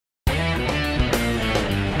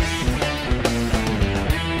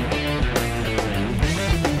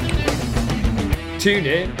Tune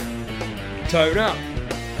in, tone up.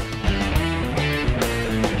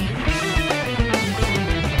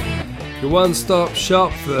 Your one-stop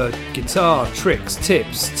shop for guitar tricks,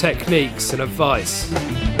 tips, techniques and advice.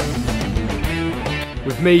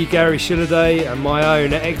 With me, Gary Shilliday, and my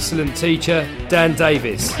own excellent teacher, Dan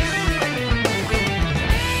Davis.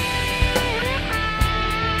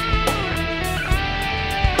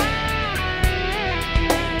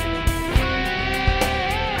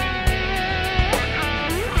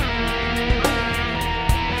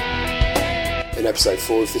 In episode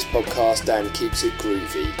 4 of this podcast, Dan keeps it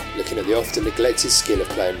groovy, looking at the often neglected skill of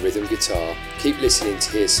playing rhythm guitar. Keep listening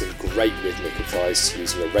to hear some great rhythmic advice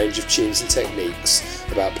using a range of tunes and techniques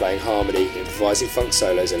about playing harmony, improvising funk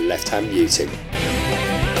solos and left-hand muting.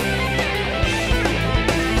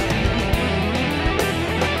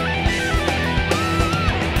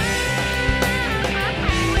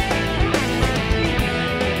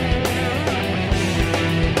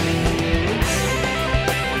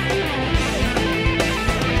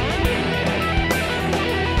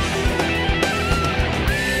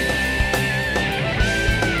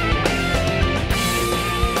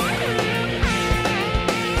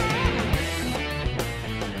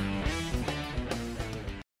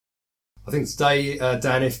 I think today,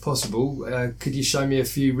 Dan, if possible, could you show me a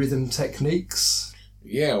few rhythm techniques?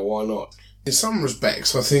 Yeah, why not? In some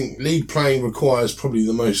respects, I think lead playing requires probably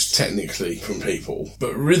the most technically from people,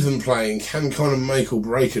 but rhythm playing can kind of make or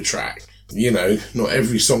break a track. You know, not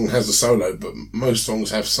every song has a solo, but most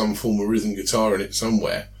songs have some form of rhythm guitar in it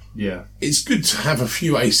somewhere. Yeah. It's good to have a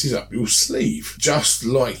few aces up your sleeve, just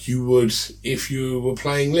like you would if you were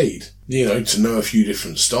playing lead. You know, to know a few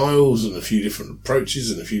different styles and a few different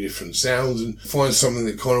approaches and a few different sounds and find something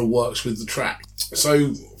that kind of works with the track.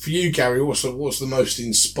 So, for you, Gary, what's the most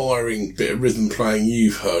inspiring bit of rhythm playing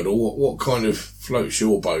you've heard, or what kind of floats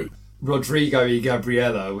your boat? Rodrigo y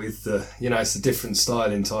Gabriela with it's a different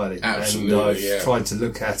style entirely. Absolutely, and I've yeah. tried to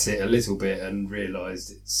look at it a little bit and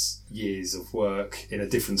realised it's years of work in a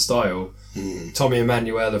different style. Tommy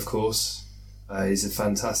Emmanuel, of course, he's a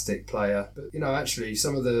fantastic player. But, actually,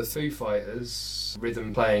 some of the Foo Fighters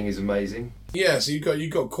rhythm playing is amazing. Yeah, so you've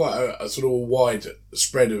got quite a sort of a wide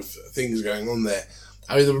spread of things going on there.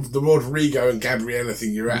 I mean, the Rodrigo and Gabriella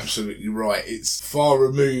thing, you're absolutely right. It's far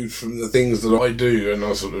removed from the things that I do, and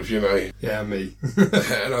I sort of, Yeah, me.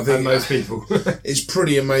 and I think and most people. It's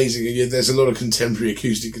pretty amazing. And there's a lot of contemporary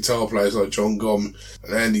acoustic guitar players like John Gomm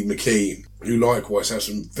and Andy McKee, who likewise have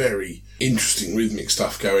some very interesting rhythmic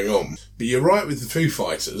stuff going on. But you're right with the Foo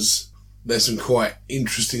Fighters. There's some quite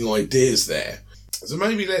interesting ideas there. So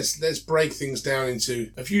maybe let's break things down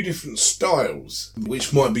into a few different styles,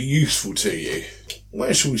 which might be useful to you.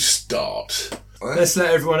 Where shall we start? Let's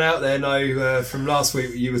let everyone out there know from last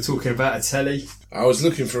week you were talking about a telly. I was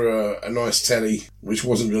looking for a nice telly which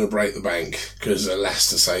wasn't going to break the bank, because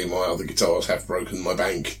alas to say my other guitars have broken my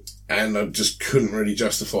bank, and I just couldn't really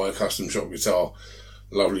justify a custom shop guitar,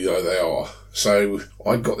 lovely though they are. So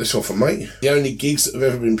I got this off a mate. The only gigs that have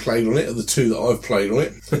ever been played on it are the two that I've played on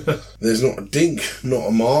it. There's not a dink, not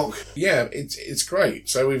a mark. Yeah, it's great.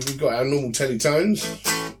 So we've got our normal telly tones.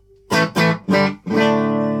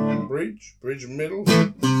 Bridge and middle.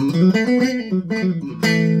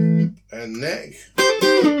 And neck.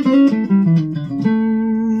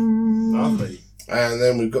 Lovely. And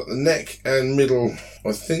then we've got the neck and middle.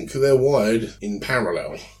 I think they're wired in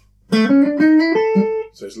parallel.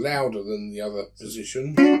 So it's louder than the other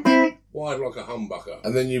position. Wired like a humbucker.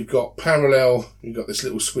 And then you've got parallel, you've got this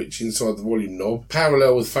little switch inside the volume knob.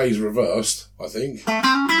 Parallel with phase reversed, I think.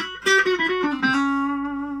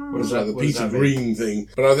 What is that? The Peter Green thing.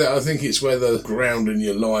 But I think it's where the ground and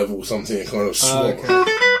your live or something are kind of swap. Okay.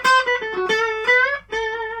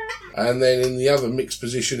 And then in the other mixed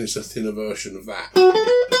position, it's a thinner version of that.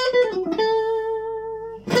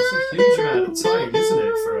 That's a huge amount of tone, isn't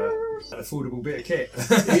it, for an affordable bit of kit?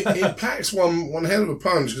 it packs one hell of a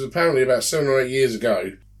punch, because apparently about 7 or 8 years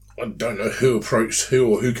ago, I don't know who approached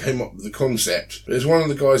who or who came up with the concept, but there's one of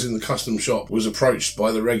the guys in the custom shop was approached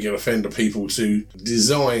by the regular Fender people to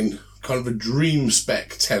design kind of a dream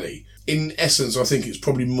spec telly. In essence, I think it's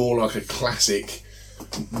probably more like a classic,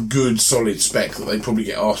 good, solid spec that they probably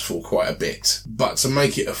get asked for quite a bit. But to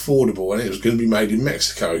make it affordable, and it was going to be made in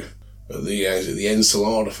Mexico, at the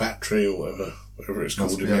Ensalada factory or whatever it's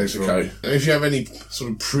called in Mexico. And if you have any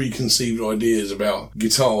sort of preconceived ideas about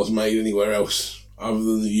guitars made anywhere else other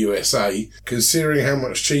than the USA, considering how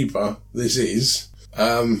much cheaper this is,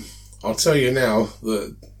 I'll tell you now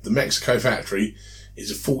that the Mexico factory is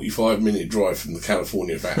a 45-minute drive from the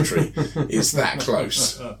California factory. It's that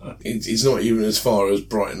close. It's not even as far as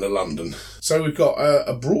Brighton to London. So we've got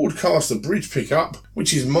a Broadcaster bridge pickup,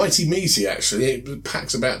 which is mighty meaty actually. It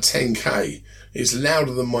packs about 10k. It's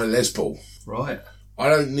louder than my Les Paul. Right. I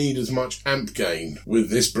don't need as much amp gain with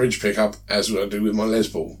this bridge pickup as I do with my Les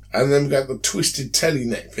Paul. And then we've got the Twisted Telly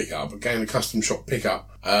neck pickup, again a custom shop pickup,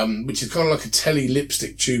 which is kind of like a Telly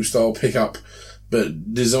lipstick tube style pickup,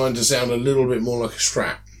 but designed to sound a little bit more like a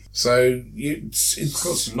Strat. So it's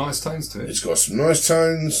got some nice tones to it. It's got some nice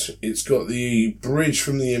tones. It's got the bridge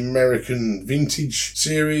from the American Vintage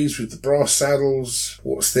series with the brass saddles.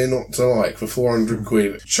 What's there not to like for 400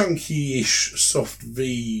 quid? Chunky-ish soft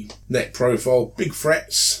V neck profile, big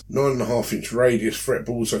frets, 9.5-inch radius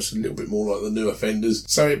fretboard, so it's a little bit more like the newer Fenders.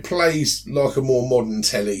 So it plays like a more modern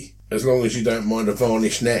telly. As long as you don't mind a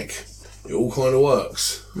varnished neck, it all kind of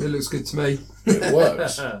works. It looks good to me. It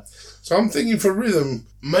works. So I'm thinking for rhythm,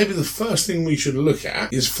 maybe the first thing we should look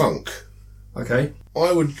at is funk. Okay.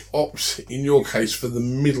 I would opt, in your case, for the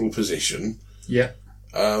middle position. Yeah.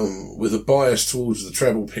 With a bias towards the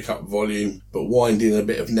treble pickup volume, but wind in a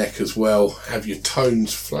bit of neck as well. Have your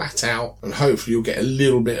tones flat out, and hopefully you'll get a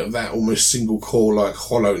little bit of that almost single core like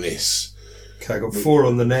hollowness. Okay, I got 4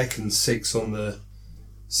 on the neck and 6 on the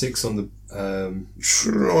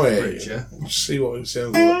Try it. bridge, yeah? Let's see what it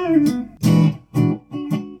sounds like.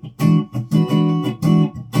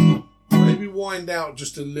 Maybe wind out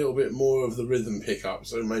just a little bit more of the rhythm pickup,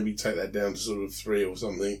 so maybe take that down to sort of 3 or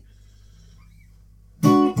something.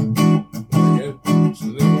 There you go. Just a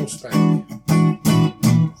little more spank.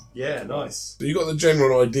 Yeah, nice. So you got the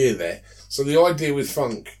general idea there. So the idea with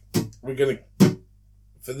funk, we're going to,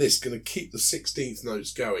 for this, going to keep the 16th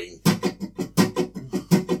notes going.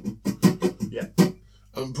 Yeah.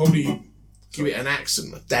 And probably give it an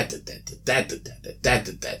accent. Da da da da da da da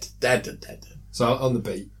da da da da da. So on the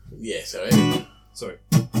beat. Yeah, so Sorry.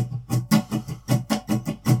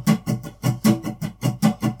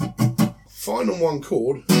 fine on one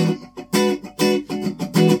chord.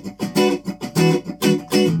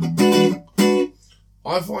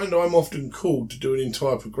 I find I'm often called to do an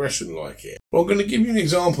entire progression like it. Well, I'm going to give you an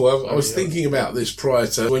example. I was thinking about this prior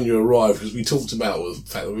to when you arrived, because we talked about the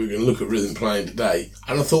fact that we were going to look at rhythm playing today.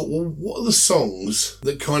 And I thought, well, what are the songs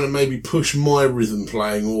that kind of maybe push my rhythm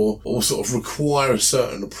playing or sort of require a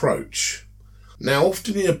certain approach? Now,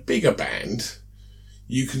 often in a bigger band,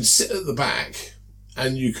 you can sit at the back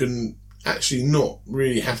and you can actually not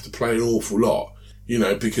really have to play an awful lot, you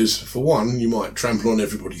know, because for one, you might trample on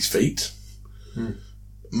everybody's feet.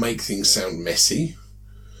 Make things sound messy,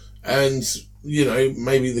 and you know,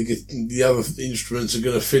 maybe the other instruments are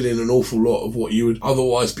going to fill in an awful lot of what you would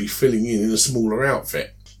otherwise be filling in a smaller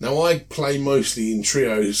outfit. Now I play mostly in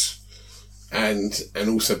trios and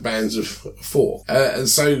also bands of 4, and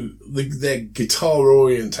so they're guitar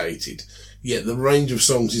orientated, yet the range of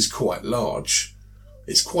songs is quite large.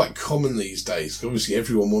 It's quite common these days, because obviously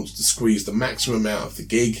everyone wants to squeeze the maximum out of the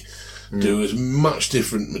gig, do as much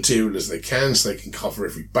different material as they can so they can cover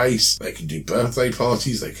every base. They can do birthday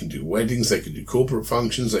parties, they can do weddings, they can do corporate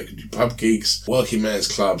functions, they can do pub gigs, working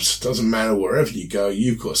man's clubs. Doesn't matter, wherever you go,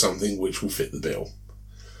 you've got something which will fit the bill.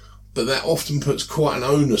 But that often puts quite an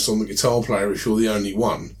onus on the guitar player, if you're the only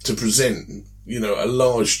one, to present, you know, a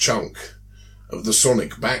large chunk of the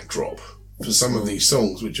sonic backdrop for some of these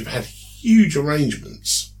songs which have had huge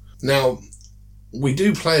arrangements. Now, we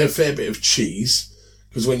do play a fair bit of cheese,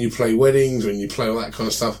 because when you play weddings, when you play all that kind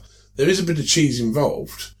of stuff, there is a bit of cheese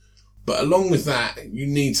involved. But along with that, you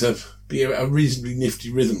need to be a reasonably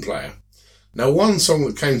nifty rhythm player. Now, one song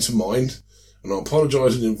that came to mind, and I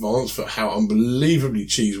apologise in advance for how unbelievably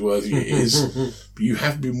cheeseworthy it is, but you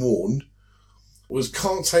have been warned, was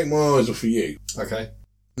Can't Take My Eyes Off of You. Okay.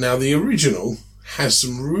 Now, the original has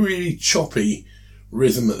some really choppy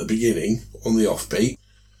rhythm at the beginning on the offbeat.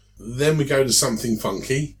 Then we go to something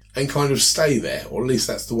funky and kind of stay there, or at least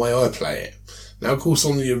that's the way I play it. Now, of course,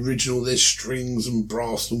 on the original, there's strings and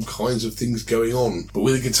brass and all kinds of things going on. But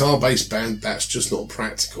with a guitar-based band, that's just not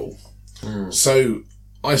practical. So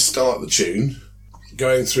I start the tune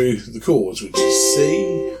going through the chords, which is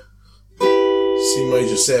C, C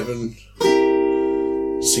major 7,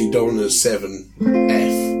 C dominant 7,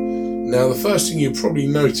 F. Now, the first thing you probably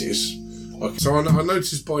notice... So I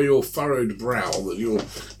noticed by your furrowed brow that you're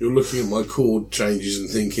looking at my chord changes and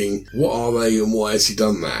thinking, what are they and why has he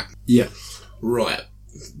done that? Yeah. Right.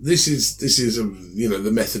 This is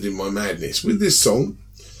the method in my madness. With this song,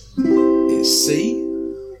 it's C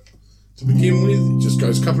to begin with. It just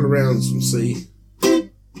goes a couple of rounds from C.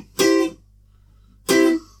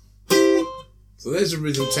 So there's a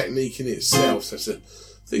rhythm technique in itself. So it's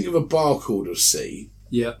think of a bar chord of C.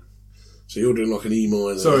 Yeah. So you're doing like an E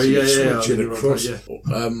minor. Sorry, yeah. Switching across. Right,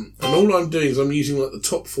 yeah. And all I'm doing is I'm using like the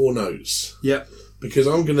top 4 notes. Yeah. Because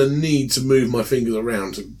I'm going to need to move my fingers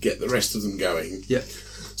around to get the rest of them going. Yeah.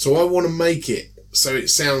 So I want to make it so it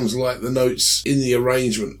sounds like the notes in the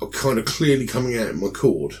arrangement are kind of clearly coming out in my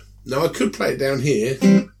chord. Now I could play it down here.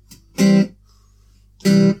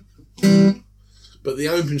 But the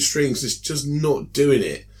open strings is just not doing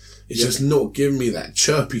it. It's just not giving me that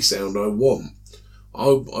chirpy sound I want. I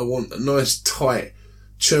want a nice, tight,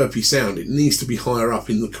 chirpy sound. It needs to be higher up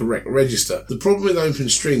in the correct register. The problem with open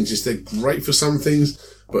strings is they're great for some things,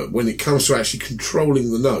 but when it comes to actually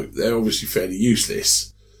controlling the note, they're obviously fairly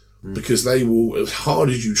useless. Because they will, as hard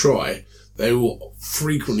as you try, they will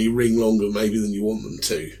frequently ring longer maybe than you want them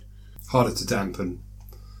to. Harder to dampen.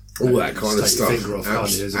 All that kind of stuff. Finger off,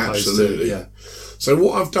 Absolutely. Yeah. So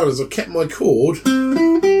what I've done is I've kept my chord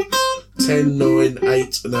 10, 9,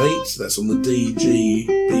 8 and 8. That's on the D, G,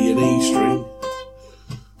 B and E string.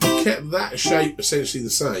 I've kept that shape essentially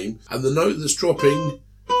the same. And the note that's dropping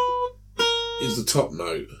is the top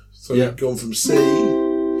note. So I've gone from C,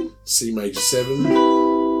 C major 7,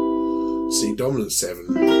 C dominant 7.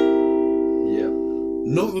 Yeah.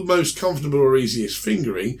 Not the most comfortable or easiest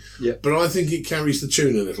fingering, Yeah. but I think it carries the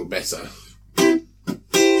tune a little better.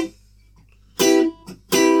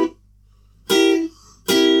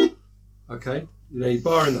 Okay. You're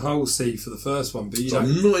barring the whole C for the first one, but you don't.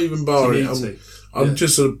 I'm not even barring you need it. I'm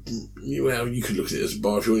just sort of, well, you could look at it as a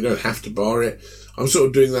bar if you want. You don't have to bar it. I'm sort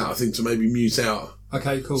of doing that, I think, to maybe mute out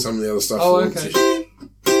Okay, cool. some of the other stuff. Oh, okay.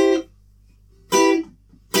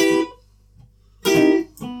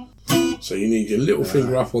 So you need your little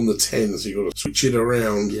finger up on the 10, so you've got to switch it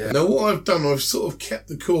around. Yeah. Now what I've done, I've sort of kept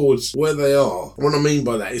the chords where they are. What I mean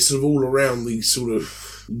by that is sort of all around these sort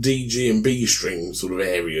of D, G and B string sort of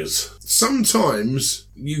areas. Sometimes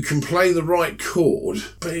you can play the right chord,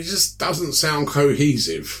 but it just doesn't sound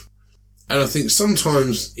cohesive. And I think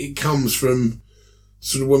sometimes it comes from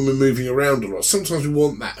sort of when we're moving around a lot. Sometimes we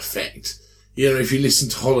want that effect. You know, if you listen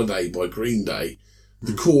to Holiday by Green Day,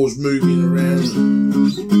 the chords moving around,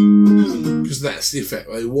 because that's the effect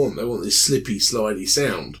they want. They want this slippy, slidey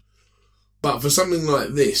sound. But for something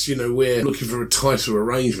like this, you know, we're looking for a tighter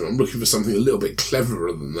arrangement. I'm looking for something a little bit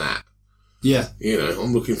cleverer than that. Yeah. You know,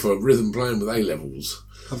 I'm looking for a rhythm playing with A levels.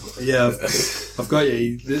 I've got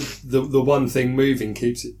you. The one thing moving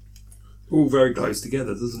keeps it all very close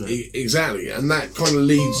together, doesn't it? Exactly. And that kind of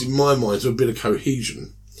leads, in my mind, to a bit of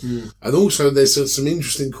cohesion. And also there's some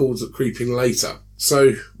interesting chords that creep in later.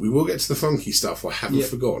 So we will get to the funky stuff. I haven't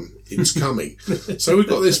forgotten. It's coming. So we've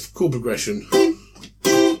got this chord progression.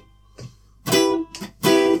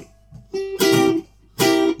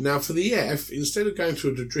 Now for the F, instead of going to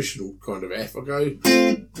a traditional kind of F, I'll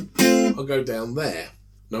go down there.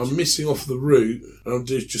 Now I'm missing off the root, and I'm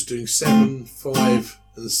just doing 7, 5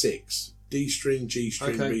 and 6. D string, G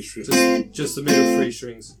string, B string. Just the middle 3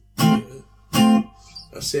 strings.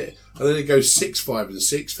 That's it. And then it goes 6, 5 and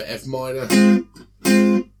 6 for F minor.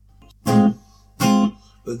 Then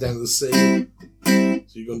down to the C.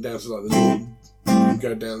 So you've gone down to like the norm. You can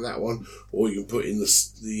go down that one, or you can put in the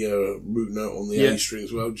root note on the A string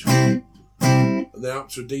as well. And then up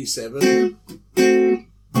to a D7. Then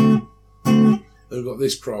we've got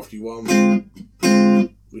this crafty one,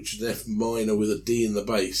 which is an F minor with a D in the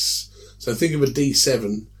bass. So think of a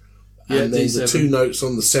D7. And then the 2 notes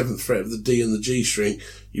on the 7th fret of the D and the G string,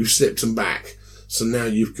 you've slipped them back. So now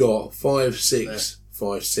you've got 5, 6,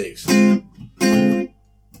 5, 6. And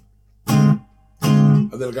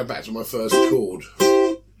then I'll go back to my first chord.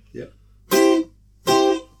 Yep.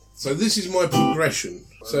 So this is my progression.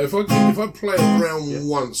 So if I play it around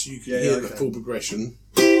once, you can hear the full progression.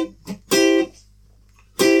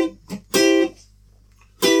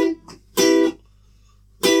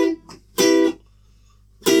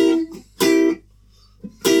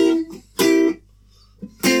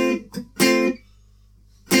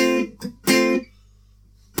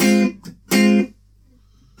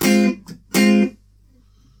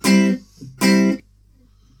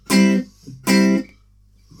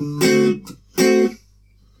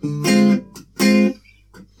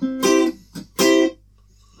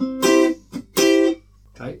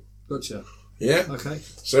 Gotcha. Yeah? Okay.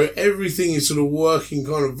 So everything is sort of working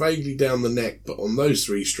kind of vaguely down the neck, but on those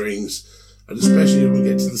 3 strings, and especially when we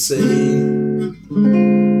get to the C,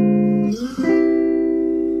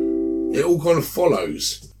 it all kind of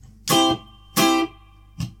follows.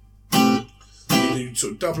 You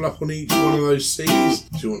sort of double up on each one of those C's,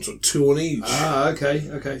 so you want sort of 2 on each. Ah,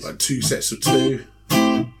 okay. Like 2 sets of 2.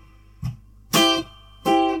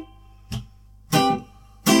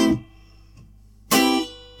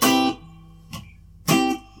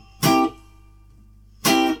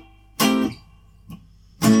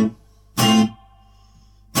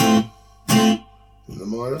 the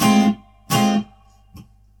minor,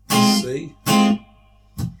 C,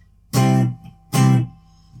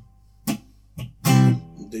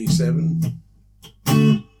 D7,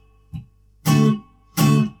 and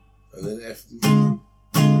then F,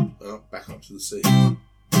 back up to the C. Did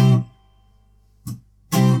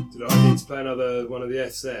I need to play another one of the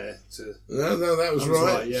Fs there? No, that was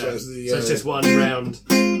right. Yeah. So it's just one round.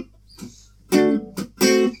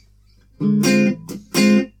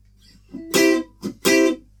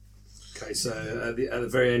 Okay, so at the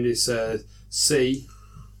very end is C.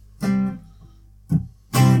 Then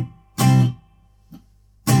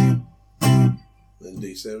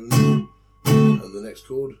D7, and the next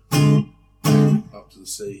chord up to the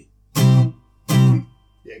C. Yeah,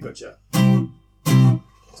 gotcha.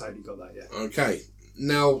 Totally got that, yeah. Okay.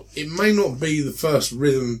 Now, it may not be the first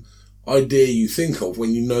rhythm idea you think of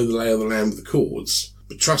when you know the lay of the land with the chords,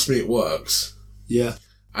 but trust me, it works. Yeah.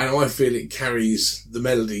 And I feel it carries the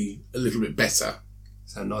melody a little bit better.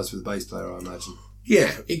 Sound nice with the bass player, I imagine.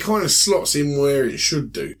 Yeah, it kind of slots in where it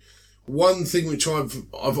should do. One thing which I've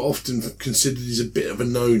often considered is a bit of a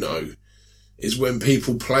no-no is when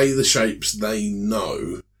people play the shapes they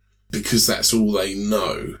know because that's all they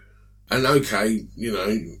know. And okay, you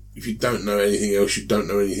know, if you don't know anything else, you don't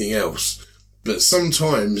know anything else. But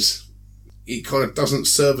sometimes it kind of doesn't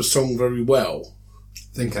serve a song very well.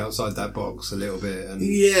 Think outside that box a little bit and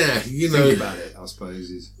yeah, you know, think about it, I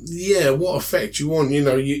suppose. What effect you want, you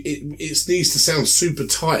know, it needs to sound super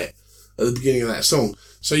tight at the beginning of that song.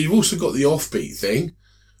 So you've also got the offbeat thing.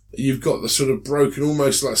 You've got the sort of broken,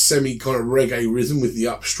 almost like semi kind of reggae rhythm with the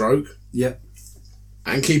upstroke. Yep.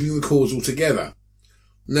 And keeping the chords all together.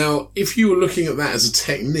 Now, if you were looking at that as a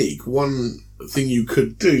technique, one thing you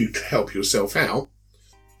could do to help yourself out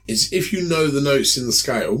is if you know the notes in the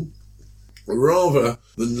scale, rather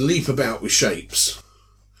than leap about with shapes.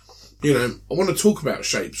 You know, I want to talk about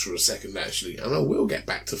shapes for a second, actually, and I will get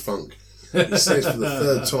back to funk. It says for the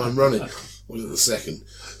third time running. Or was it the second?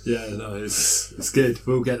 Yeah, no, it's good.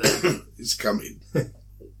 We'll get there. It's coming.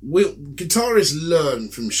 Guitarists learn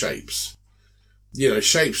from shapes. You know,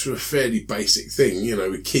 shapes are a fairly basic thing. You know,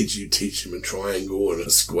 with kids, you teach them a triangle and a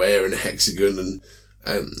square and a hexagon,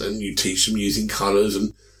 and you teach them using colours.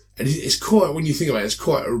 And it's quite, when you think about it, it's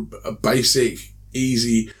quite a basic,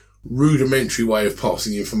 easy, rudimentary way of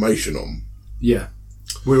passing information on. Yeah.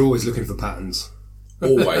 We're always looking for patterns.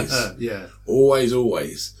 Always. Yeah.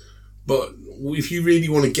 Always. But if you really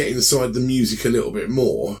want to get inside the music a little bit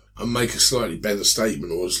more and make a slightly better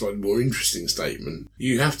statement or a slightly more interesting statement,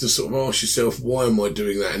 you have to sort of ask yourself, why am I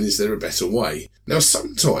doing that and is there a better way? Now,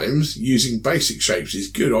 sometimes using basic shapes is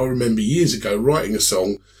good. I remember years ago writing a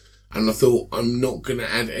song and I thought, I'm not going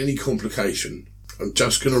to add any complication. I'm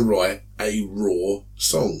just going to write a raw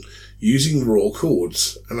song using raw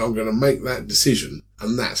chords and I'm going to make that decision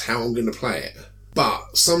and that's how I'm going to play it.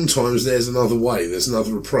 But sometimes there's another way, there's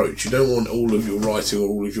another approach. You don't want all of your writing or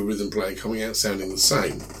all of your rhythm playing coming out sounding the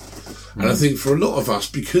same. And I think for a lot of us,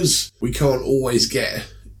 because we can't always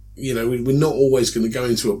get, you know, we're not always going to go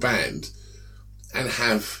into a band and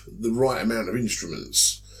have the right amount of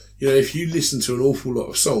instruments. You know, if you listen to an awful lot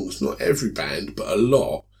of songs, not every band, but a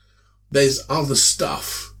lot, there's other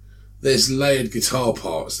stuff. There's layered guitar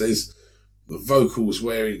parts, there's the vocals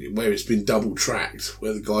where it's been double tracked,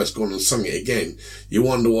 where the guy's gone and sung it again. You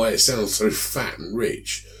wonder why it sounds so fat and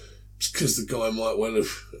rich. It's because the guy might well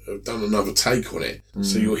have done another take on it.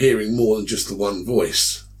 So you're hearing more than just the one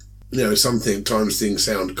voice. You know, sometimes things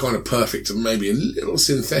sound kind of perfect and maybe a little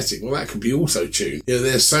synthetic. Well, that could be auto-tune. You know,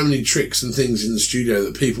 there's so many tricks and things in the studio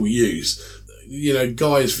that people use. You know,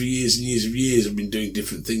 guys for years and years have been doing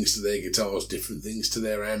different things to their guitars, different things to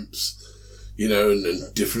their amps. You know,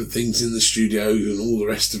 and different things in the studio and all the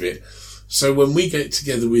rest of it. So when we get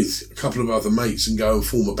together with a couple of other mates and go and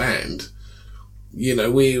form a band, you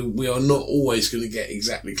know, we are not always going to get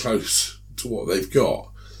exactly close to what they've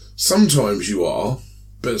got. Sometimes you are,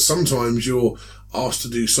 but sometimes you're asked to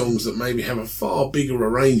do songs that maybe have a far bigger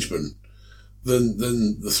arrangement than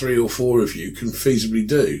the three or four of you can feasibly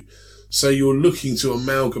do. So you're looking to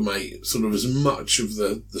amalgamate sort of as much of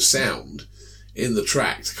the sound in the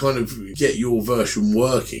track to kind of get your version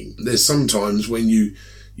working. There's sometimes when you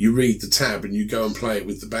read the tab and you go and play it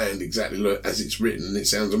with the band exactly as it's written and it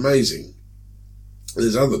sounds amazing.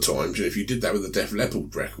 There's other times, if you did that with a Def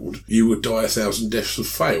Leppard record, you would die 1,000 deaths of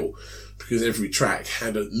fail because every track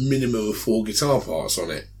had a minimum of 4 guitar parts on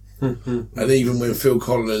it. And even when Phil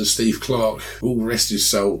Collins and Steve Clark, all rest his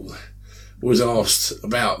soul, was asked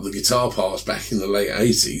about the guitar parts back in the late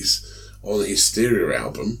 80s on the Hysteria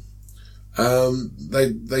album,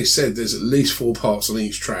 they said there's at least 4 parts on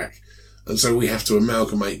each track, and so we have to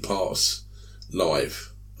amalgamate parts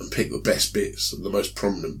live and pick the best bits and the most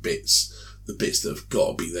prominent bits, the bits that have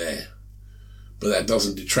got to be there. But that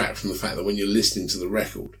doesn't detract from the fact that when you're listening to the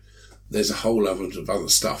record, there's a whole lot of other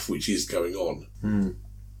stuff which is going on.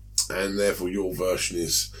 And therefore your version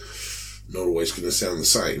is not always going to sound the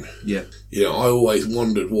same. Yeah. You know, I always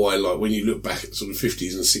wondered why, like, when you look back at sort of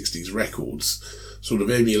 50s and 60s records, sort of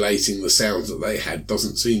emulating the sounds that they had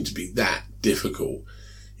doesn't seem to be that difficult.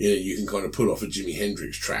 You know, you can kind of pull off a Jimi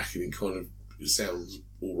Hendrix track and it sounds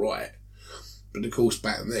all right. But of course,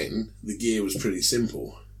 back then, the gear was pretty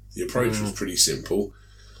simple. The approach was pretty simple.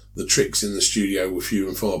 The tricks in the studio were few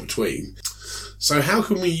and far between. So how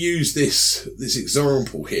can we use this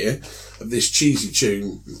example here of this cheesy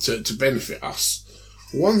tune to benefit us?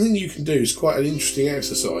 One thing you can do is quite an interesting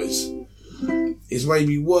exercise, is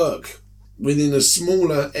maybe work within as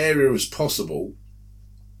smaller area as possible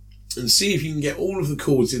and see if you can get all of the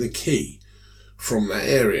chords in a key from that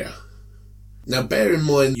area. Now bear in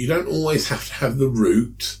mind, you don't always have to have the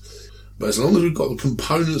root, but as long as we've got the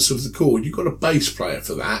components of the chord, you've got a bass player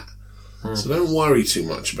for that. So don't worry too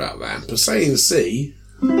much about that. But say in C,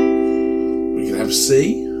 we can have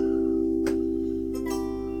C,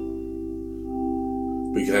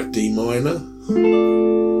 we can have D minor,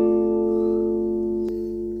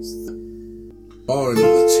 barring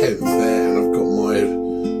the 10th there, and I've got my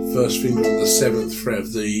first finger on the 7th fret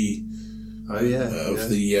of the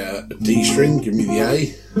the D string. Give me the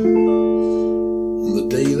A on the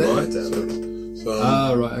D there. Right,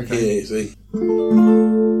 right, okay. Yeah, see.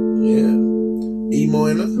 Yeah. E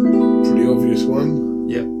minor, pretty obvious one.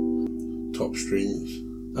 Yep. Top strings.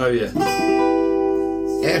 Oh, yeah.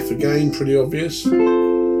 F again, pretty obvious. So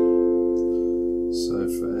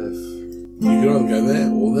for F, you can either go there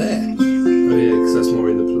or there. oh yeah, because that's more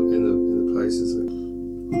in the place, isn't it?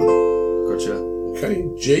 Gotcha. Okay,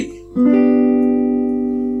 G. So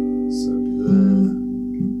it'll be there.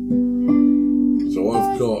 So I've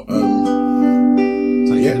got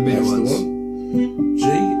Taking the middle that's ones. the one. G,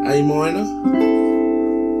 A minor.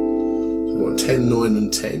 So I've got 10, 9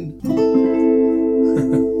 and 10.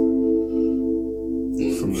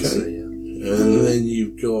 From the C, yeah. And then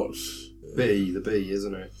you've got B, the B,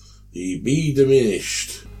 isn't it? the B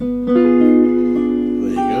diminished. There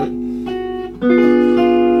you go.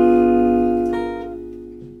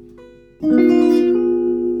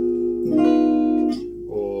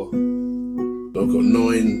 Or I've got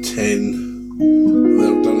 9, 10. And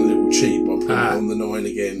then I've done a little cheat by putting it on the 9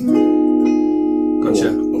 again. gotcha.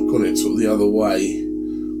 Or I've gone it sort of the other way.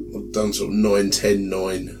 I've done sort of 9, 10,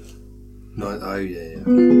 9. Oh yeah.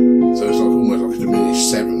 So it's like almost like a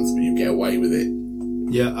diminished 7th, but you get away with it.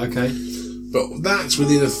 Yeah, okay. But that's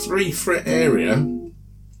within a 3 fret area.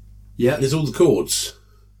 Yeah. There's all the chords.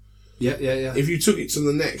 Yeah. If you took it to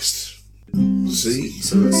the next C,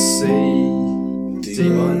 So that's C, D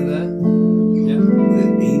minor there. Yeah.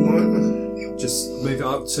 then E minor, Just move it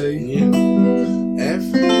up to. yeah, F,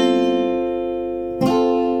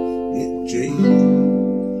 yeah, G,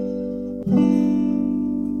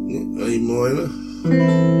 yeah, A minor,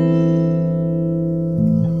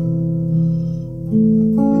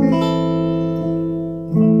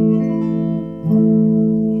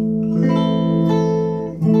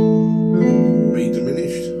 B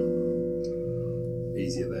diminished.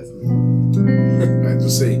 Easier there for me. Back to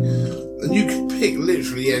C. And you can pick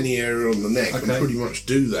literally any area on the neck and Okay. pretty much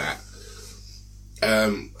do that.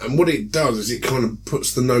 And what it does is it kind of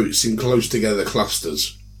puts the notes in close together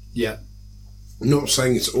clusters. Yeah. I'm not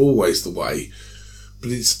saying it's always the way, but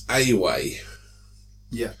it's a way.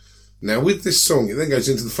 Yeah. Now with this song, it then goes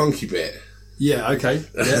into the funky bit. Yeah, okay.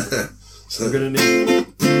 Yeah. So, We're going to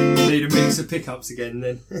need a mix of pickups again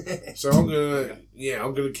then. so I'm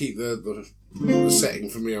gonna keep the setting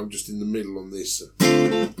for me. I'm just in the middle on this.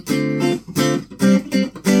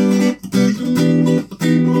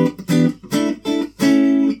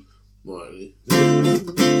 Right.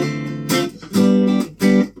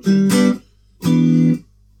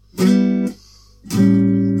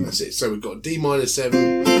 That's it. So we've got D minor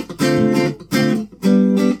 7.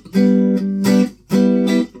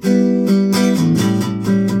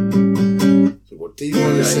 So we've got D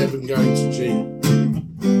minor 7 going to G.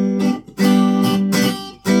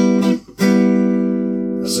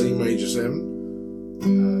 C major 7.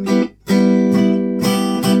 And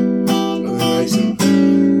then A7. I've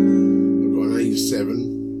got an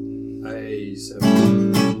A7. A7.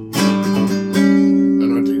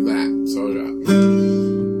 And I do that. So I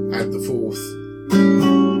add the 4th.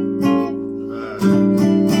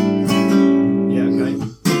 Yeah, okay.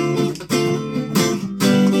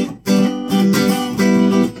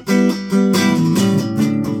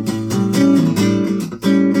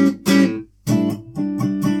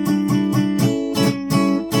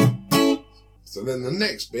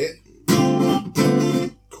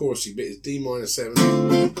 chorusy bit is D minor 7.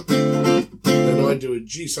 Then I do a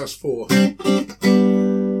G sus4.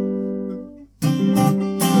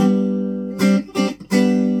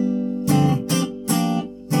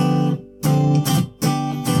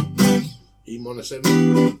 E minor 7.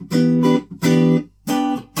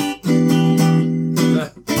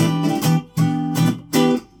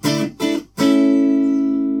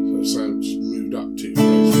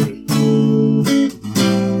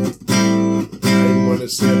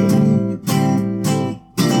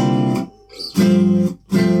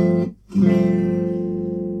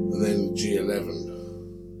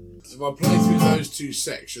 I play through those two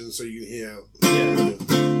sections so you can hear. Yeah.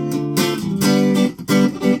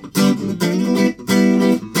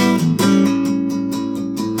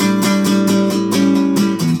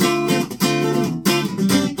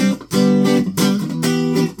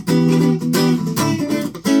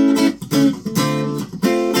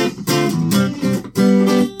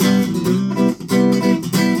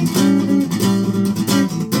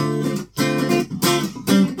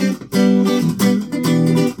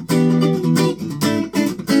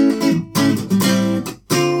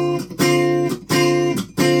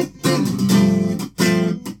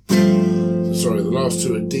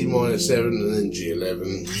 To a D minor 7 and then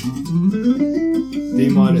G11. D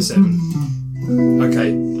minor 7.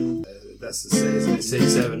 Okay. That's the C, isn't it?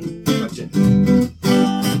 C7. Gotcha.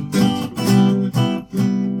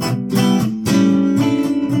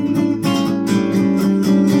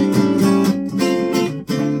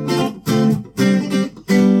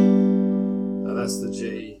 Oh, that's the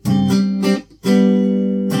G.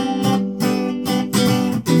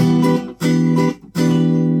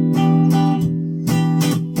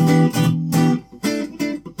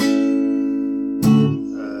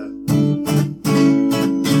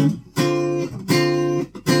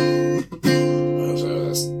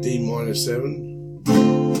 G11.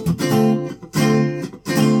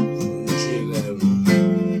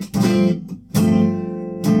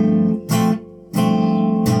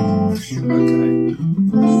 Okay.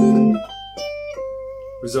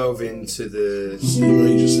 Resolve into the C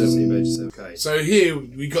major 7. C major 7. Okay. So here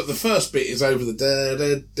we got the first bit is over the da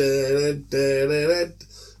da da da da da da.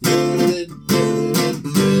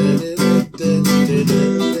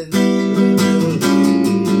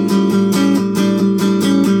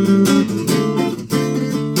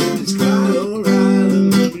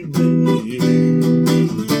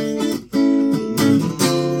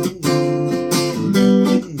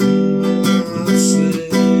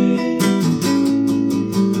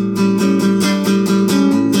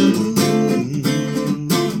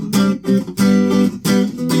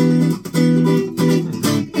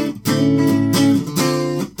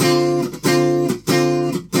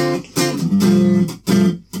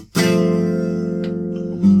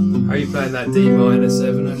 That D minor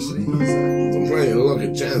 7 actually. I'm playing it like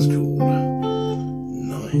a jazz chord.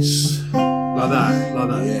 Nice. Like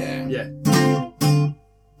that. Yeah. Yeah.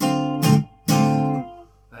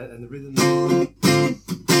 And the rhythm.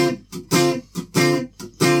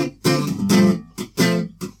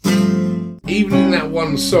 Even in that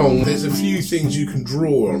one song, there's a few things you can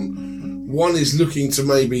draw on. One is looking to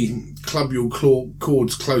maybe club your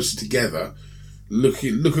chords closer together. Look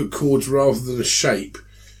at chords rather than a shape.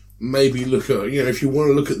 Maybe look at, if you want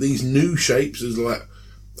to look at these new shapes, there's like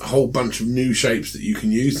a whole bunch of new shapes that you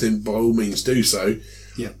can use, then by all means do so.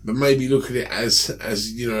 Yeah. But maybe look at it as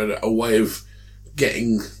a way of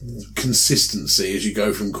getting consistency as you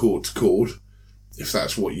go from chord to chord, if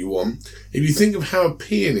that's what you want. If you think of how a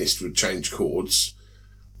pianist would change chords,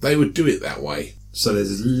 they would do it that way. So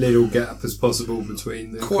there's as little gap as possible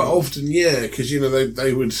between the Quite chords. often, yeah, because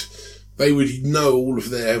they would know all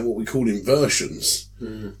of their what we call inversions.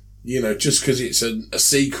 Mm. Just because it's a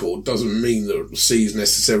C chord doesn't mean that C is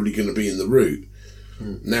necessarily going to be in the root.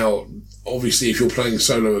 Mm. Now, obviously, if you're playing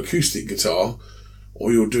solo acoustic guitar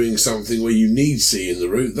or you're doing something where you need C in the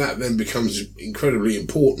root, that then becomes incredibly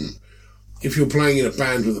important. If you're playing in a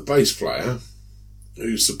band with a bass player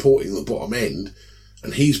who's supporting the bottom end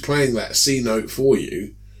and he's playing that C note for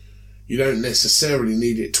you, you don't necessarily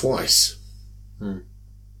need it twice. Mm.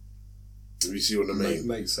 If you see what I mean.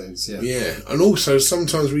 Makes sense, yeah. Yeah, and also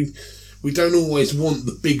sometimes we don't always want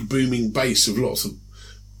the big booming bass of lots of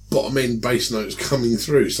bottom end bass notes coming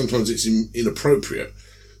through. Sometimes it's inappropriate.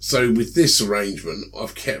 So with this arrangement,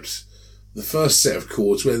 I've kept the first set of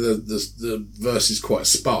chords where the verse is quite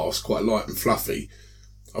sparse, quite light and fluffy.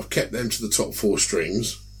 I've kept them to the top 4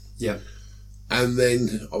 strings. Yeah. And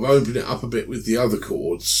then I've opened it up a bit with the other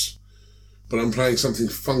chords, but I'm playing something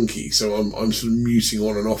funky, so I'm sort of muting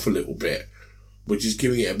on and off a little bit, which is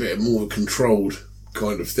giving it a bit more of a controlled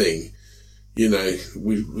kind of thing. You know,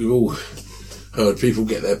 we've all heard people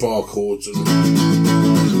get their bar chords and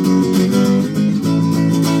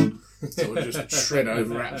sort of just shred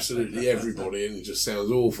over absolutely everybody, and it just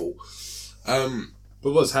sounds awful.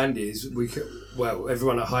 But what's handy is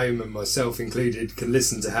everyone at home and myself included can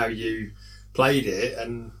listen to how you played it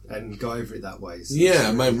and go over it that way. So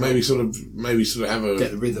yeah, maybe sort of have a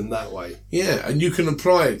get the rhythm that way. Yeah, and you can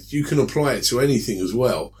apply it. You can apply it to anything as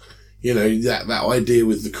well. You know, that idea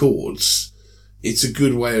with the chords. It's a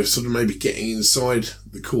good way of sort of maybe getting inside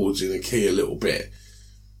the chords in a key a little bit.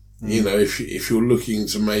 You know, if you're looking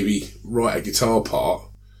to maybe write a guitar part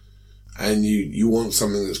and you want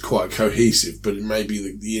something that's quite cohesive, but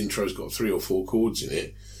maybe the intro's got 3 or 4 chords in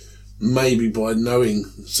it, maybe by knowing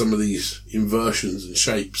some of these inversions and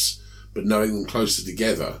shapes, but knowing them closer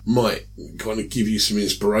together, might kind of give you some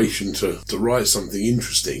inspiration to write something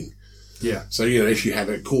interesting. Yeah. So, you know, if you had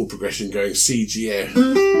a chord progression going C, G, F...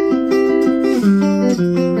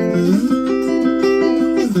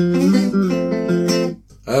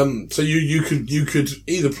 so you could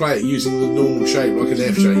either play it using the normal shape, like an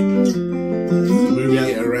F shape, moving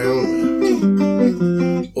it around,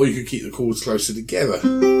 or you could keep the chords closer together.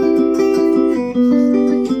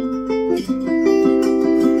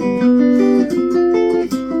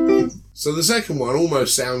 So the second one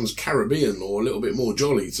almost sounds Caribbean or a little bit more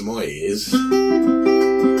jolly to my ears, because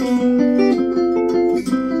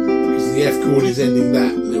the F chord is ending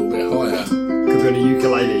that a little bit higher. Could be on a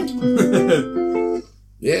ukulele.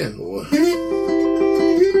 Yeah.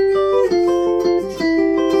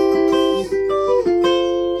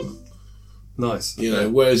 Nice. You know,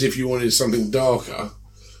 whereas if you wanted something darker...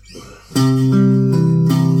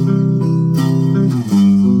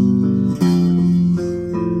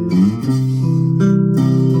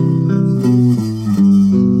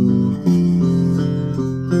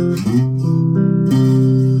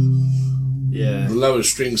 Yeah. The lower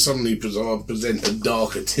strings suddenly present a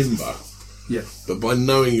darker timbre. Yeah. But by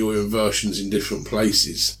knowing your inversions in different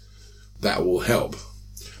places, that will help.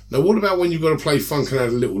 Now, what about when you've got to play funk and add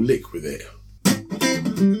a little lick with it?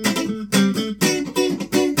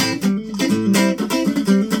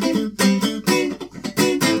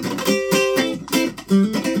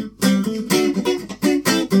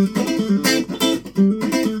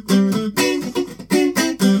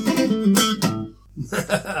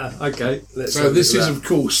 Okay. So this is, of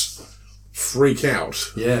course, Freak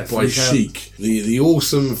Out by Chic. The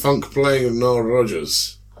awesome funk playing of Nile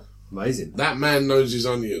Rodgers. Amazing. That man knows his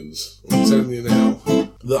onions. I'm telling you now.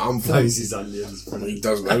 Knows his onions. He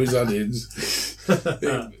does know his onions.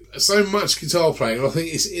 So much guitar playing, and I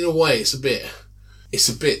think it's, in a way, it's a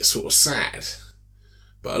bit sort of sad.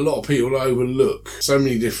 But a lot of people overlook so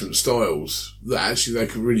many different styles that actually they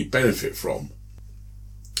could really benefit from.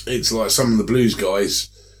 It's like some of the blues guys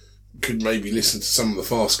could maybe listen to some of the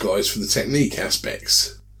fast guys for the technique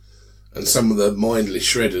aspects. And some of the mindless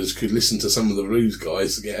shredders could listen to some of the blues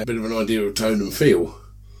guys to get a bit of an idea of tone and feel.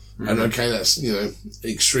 Mm-hmm. And okay, that's, you know,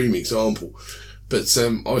 extreme example. But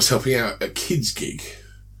I was helping out a kids gig.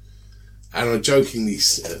 And I jokingly,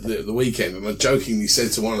 the weekend, and I jokingly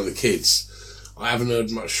said to one of the kids, I haven't heard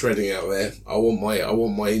much shredding out there. I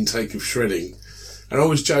want my intake of shredding. And I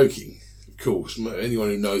was joking. Of course, anyone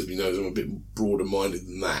who knows me knows I'm a bit broader minded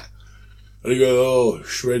than that. And he goes, oh,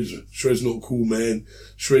 Shred's not cool, man.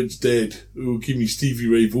 Shred's dead. Oh, give me Stevie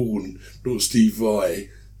Ray Vaughan, not Steve Vai.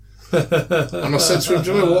 And I said to him,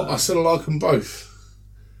 do you know what? I said I like them both.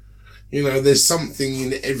 You know, there's something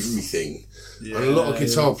in everything. Yeah, and a lot of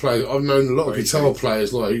guitar players, I've known a lot of guitar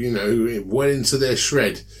players, like, you know, who went into their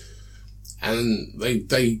shred and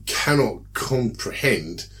they cannot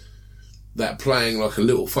comprehend that playing like a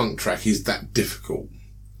little funk track is that difficult.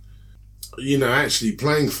 You know, actually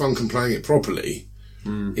playing funk and playing it properly,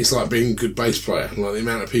 it's like being a good bass player. Like the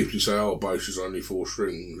amount of people who say, oh, bass is only 4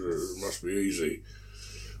 strings, it must be easy.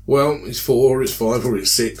 Well, it's 4, or it's 5, or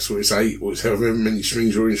it's 6, or it's 8, or it's however many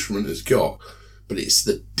strings your instrument has got. But it's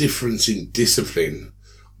the difference in discipline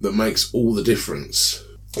that makes all the difference.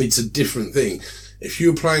 It's a different thing. If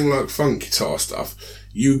you're playing like funk guitar stuff,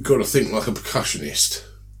 you've got to think like a percussionist.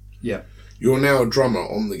 Yeah. You're now a drummer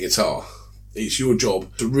on the guitar. It's your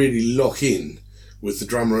job to really lock in with the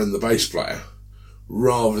drummer and the bass player,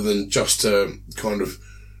 rather than just to kind of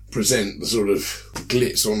present the sort of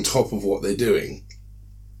glitz on top of what they're doing.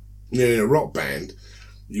 You know, in a rock band,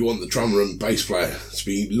 you want the drummer and bass player to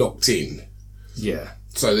be locked in. Yeah.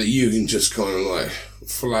 So that you can just kind of like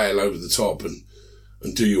flail over the top and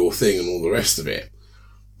do your thing and all the rest of it.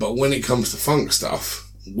 But when it comes to funk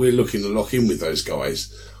stuff, we're looking to lock in with those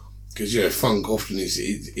guys. Because, you know, funk often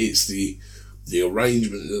it's the the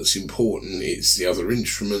arrangement that's important. It's the other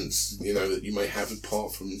instruments, that you may have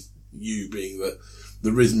apart from you being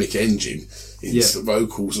the rhythmic engine. It's the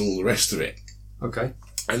vocals and all the rest of it. Okay.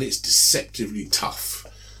 And it's deceptively tough.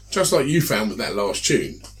 Just like you found with that last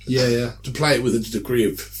tune. Yeah. To play it with a degree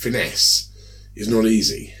of finesse is not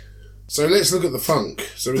easy. So let's look at the funk.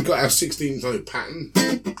 So we've got our 16th note pattern.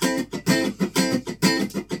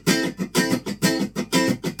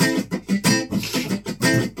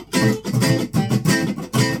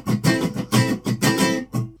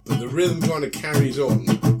 But the rhythm kind of carries on,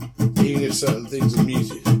 even if certain things are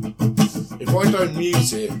muted. If I don't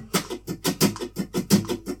mute it,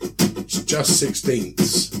 it's just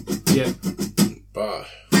 16ths. Yeah. But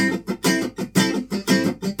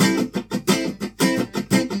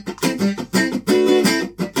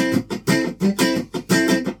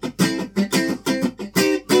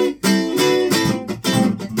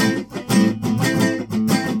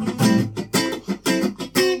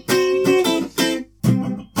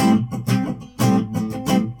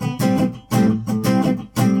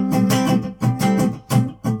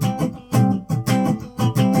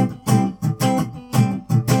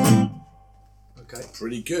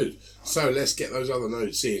pretty good. So let's get those other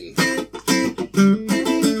notes in.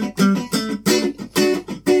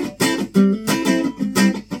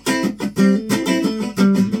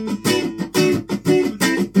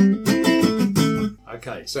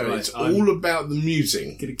 Okay. So right, it's all about the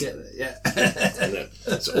muting. Gonna get there, yeah.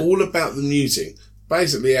 It's all about the muting.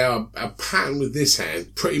 Basically, our pattern with this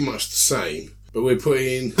hand, pretty much the same, but we're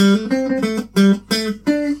putting that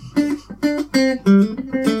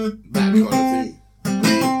kind of thing.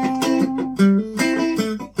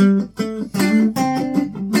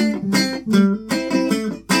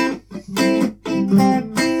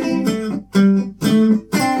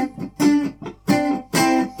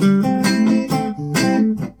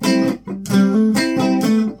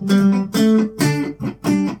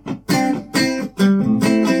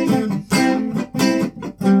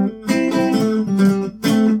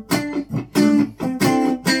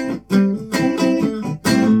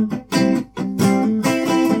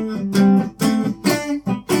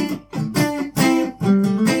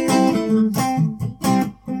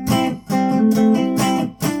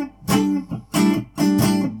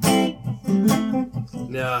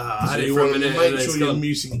 Make sure you're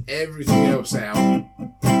muting everything else out.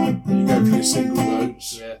 You go for your single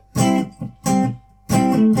notes. Yeah.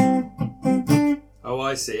 Oh,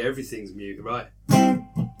 I see. Everything's mute, right?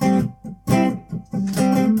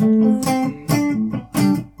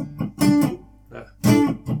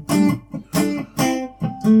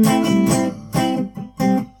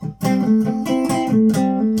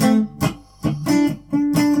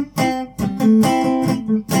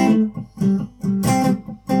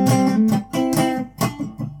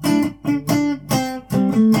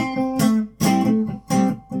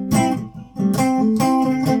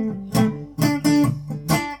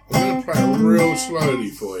 Slowly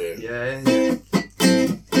for you. Yeah.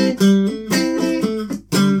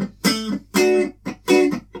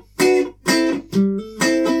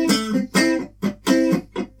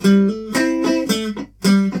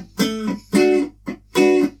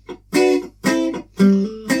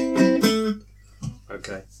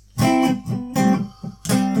 Okay.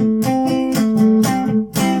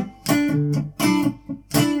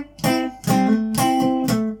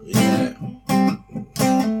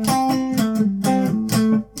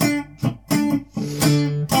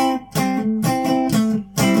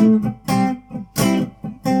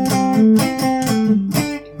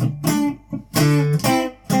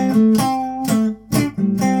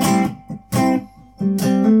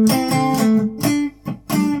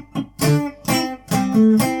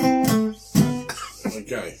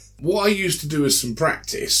 What I used to do as some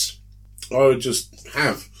practice, I would just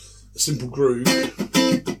have a simple groove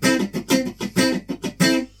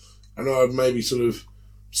and I would maybe sort of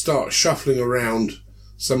start shuffling around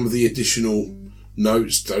some of the additional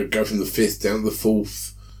notes. I would go from the 5th down to the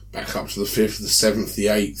 4th, back up to the 5th, the 7th, the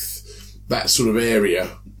 8th, that sort of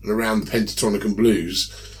area, and around the pentatonic and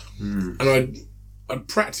blues. And I'd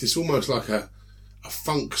practice almost like a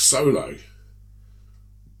funk solo.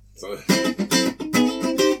 So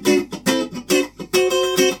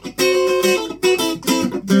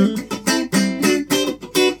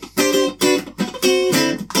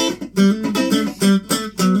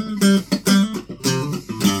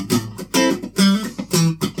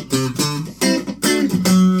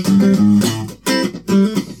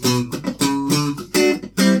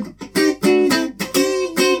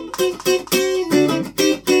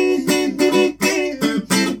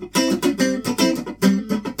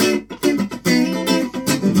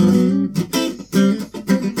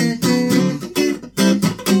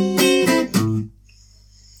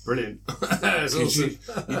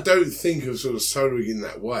don't think of sort of soloing in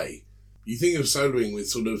that way. You think of soloing with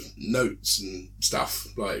sort of notes and stuff,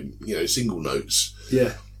 like, single notes.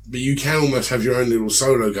 Yeah. But you can almost have your own little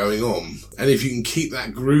solo going on. And if you can keep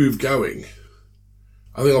that groove going,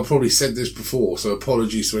 I think I've probably said this before, so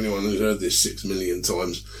apologies to anyone who's heard this 6 million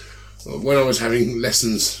times. When I was having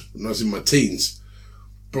lessons when I was in my teens,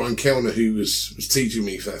 Brian Kellner, who was teaching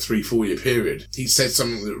me for that 3-4 year period, he said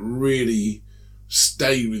something that really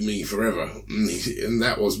stayed with me forever. And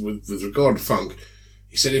that was with regard to funk.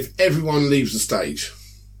 He said, if everyone leaves the stage,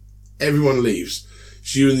 everyone leaves,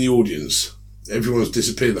 it's you and the audience. Everyone's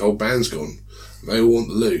disappeared, the whole band's gone. They all want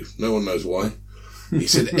the loo. No one knows why. He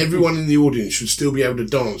said, everyone in the audience should still be able to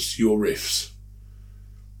dance to your riffs.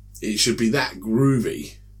 It should be that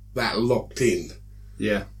groovy, that locked in.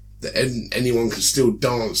 Yeah. That anyone can still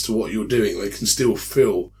dance to what you're doing. They can still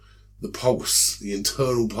feel the pulse, the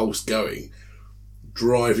internal pulse going,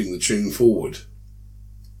 driving the tune forward.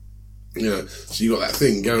 So you got that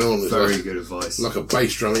thing going on. Very good advice. Like a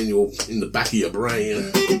bass drum in the back of your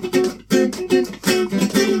brain.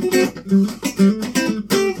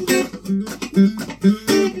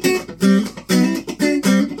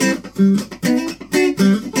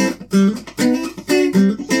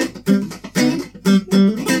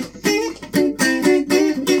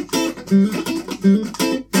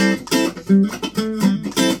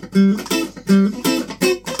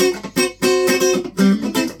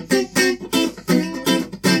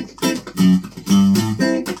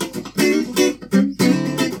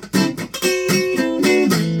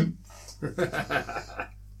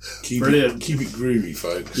 Brilliant. Keep it groovy,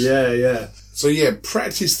 folks. Yeah. So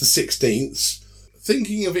practice the 16ths.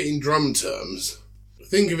 Thinking of it in drum terms,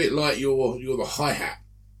 think of it like you're the hi-hat.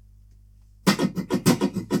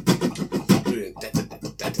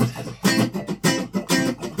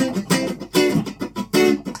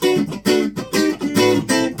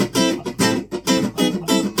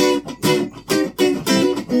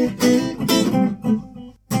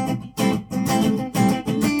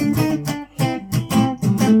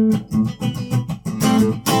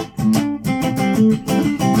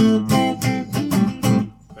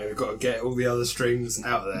 The strings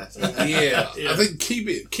out of there. Yeah. I think keep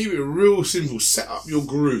it real simple. Set up your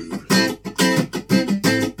groove.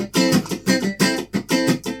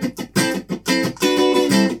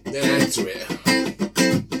 Then add to it.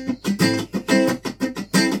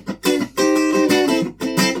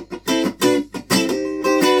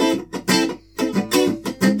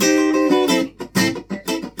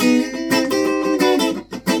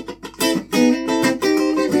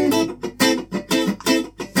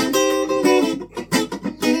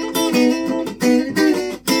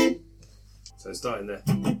 Starting there.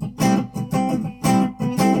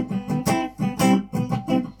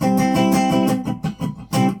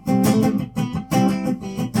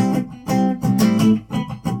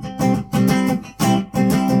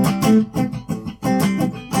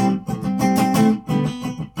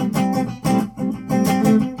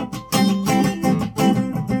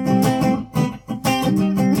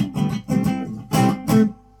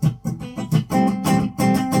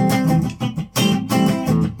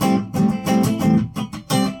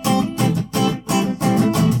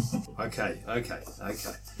 Okay.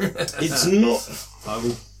 It's not.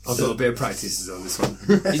 I've got a bit of practices on this one.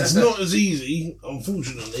 It's not as easy,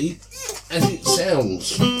 unfortunately, as it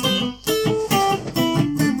sounds. I'll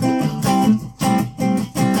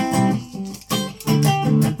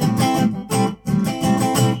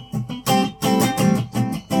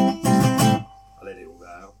let it all go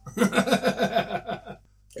out.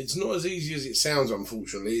 It's not as easy as it sounds,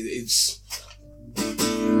 unfortunately. It's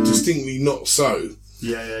distinctly not so.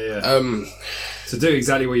 Yeah. To do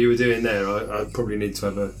exactly what you were doing there, I probably need to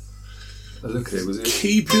have a look at it. Was it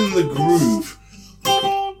keeping the groove?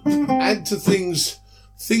 Add to things.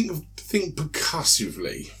 Think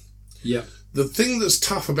percussively. Yeah. The thing that's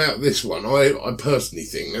tough about this one, I personally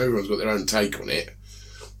think, everyone's got their own take on it,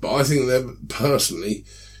 but I think that personally,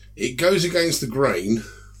 it goes against the grain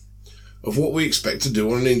of what we expect to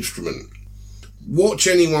do on an instrument. Watch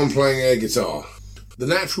anyone playing air guitar. The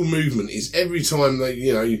natural movement is every time they,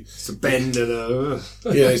 it's a bend and a...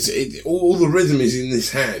 all the rhythm is in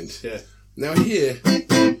this hand. Yeah. Now here,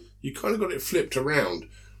 you kind of got it flipped around,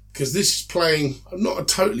 because this is playing not a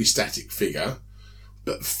totally static figure,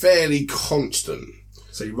 but fairly constant.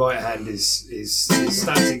 So your right hand is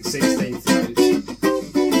static 16th notes.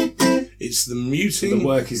 It's the muting. The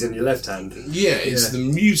work is in your left hand. Yeah, it's the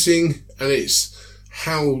muting, and it's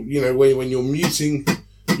how, when you're muting,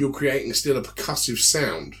 you're creating still a percussive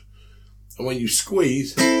sound. And when you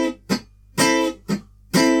squeeze,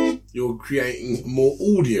 you're creating a more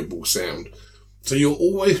audible sound. So you're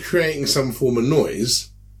always creating some form of noise,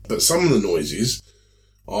 but some of the noises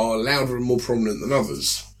are louder and more prominent than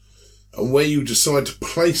others. And where you decide to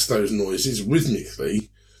place those noises rhythmically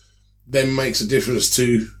then makes a difference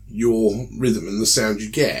to your rhythm and the sound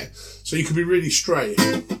you get. So you can be really straight.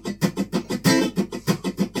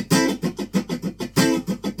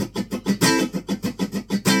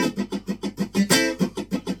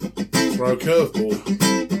 Throw a curveball.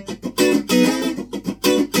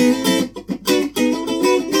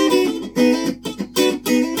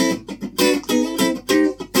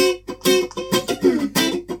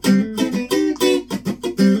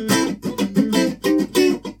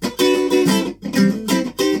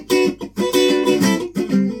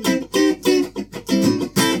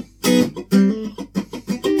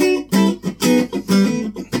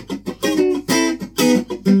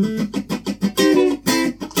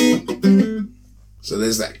 So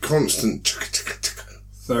there's that constant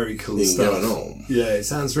very cool thing stuff going on. Yeah, it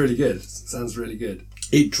sounds really good.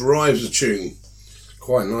 It drives a tune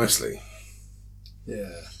quite nicely.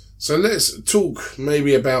 Yeah. So let's talk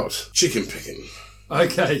maybe about chicken picking.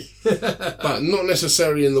 Okay. But not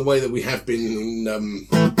necessarily in the way that we have been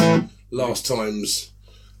in last time's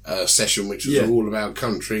session, which was all about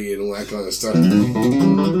country and all that kind of stuff.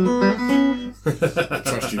 I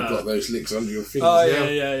trust you've got those licks under your fingers now.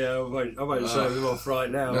 Yeah. I won't show them off right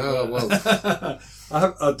now. No, well.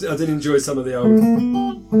 I did enjoy some of the old...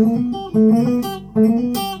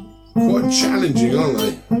 Quite challenging, aren't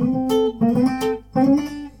they?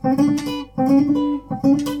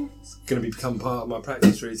 It's going to become part of my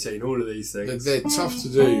practice routine, all of these things. They're tough to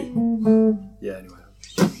do. Yeah, anyway.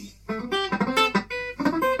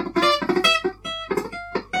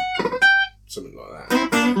 Something like that.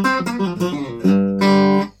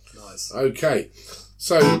 Nice. Okay,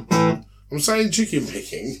 so I'm saying chicken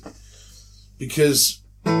picking because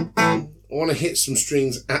I want to hit some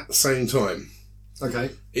strings at the same time.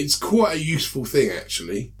 Okay. It's quite a useful thing,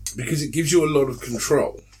 actually, because it gives you a lot of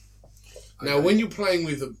control. Okay. Now, when you're playing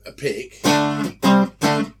with a pick,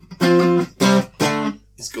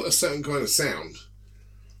 it's got a certain kind of sound.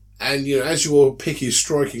 And, you know, as your pick is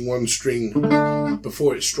striking one string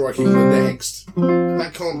before it's striking the next,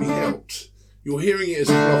 that can't be helped. You're hearing it as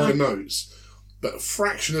a block of notes, but a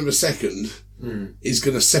fraction of a second is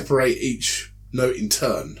going to separate each note in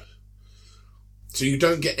turn. So you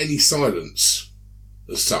don't get any silence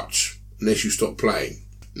as such, unless you stop playing.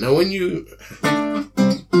 Now when you...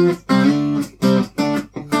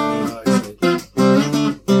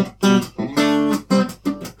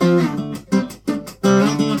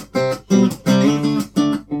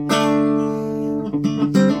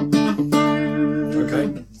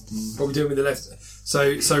 Doing with the left,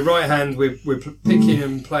 so right hand we're picking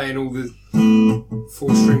and playing all the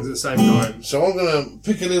four strings at the same time. So I'm going to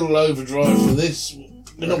pick a little overdrive for this.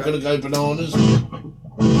 We're not going to go bananas,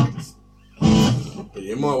 but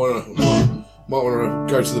you might want to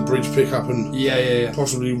go to the bridge pickup and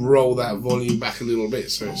possibly roll that volume back a little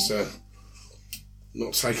bit so it's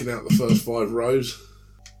not taking out the first 5 rows.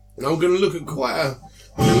 And I'm going to look at quite a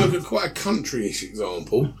country-ish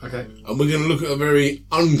example. Okay. And we're going to look at a very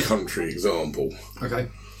uncountry example. Okay.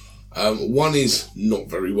 One is not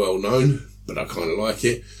very well known, but I kind of like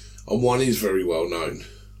it. And one is very well known.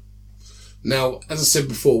 Now, as I said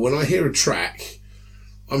before, when I hear a track,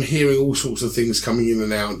 I'm hearing all sorts of things coming in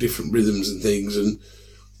and out, different rhythms and things. And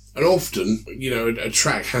often, you know, a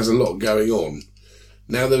track has a lot going on.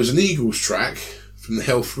 Now, there was an Eagles track from the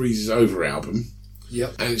Hell Freezes Over album.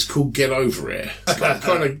 Yep. And it's called Get Over It. It's got a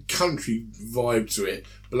kind of country vibe to it,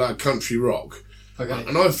 but like country rock. Okay.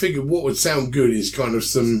 And I figured what would sound good is kind of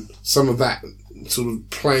some of that sort of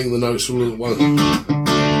playing the notes all at once. Yeah.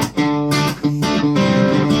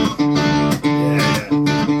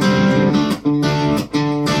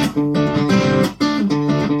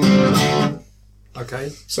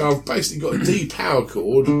 Okay. So I've basically got a D power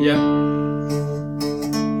chord. Yeah.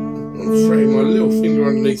 I'm throwing my little finger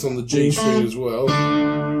underneath on the G string as well.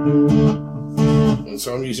 And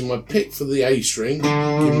so I'm using my pick for the A string,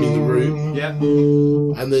 giving me the root. Yeah.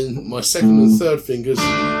 And then my second and third fingers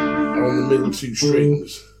are on the middle 2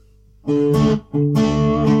 strings.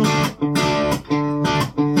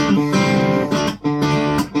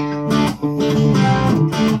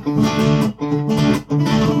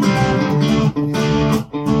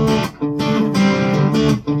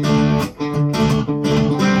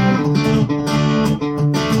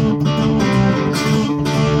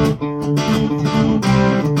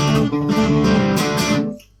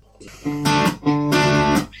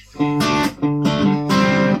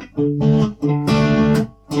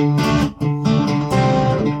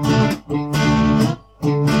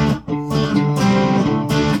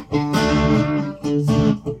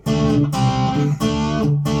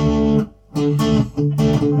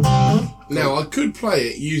 play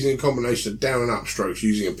it using a combination of down and up strokes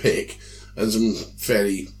using a pick and some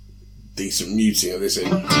fairly decent muting of this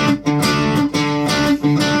end.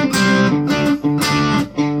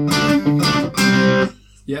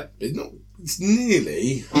 Yep. It's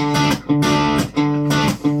nearly...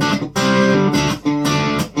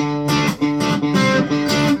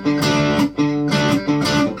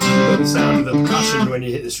 The sound of the percussion when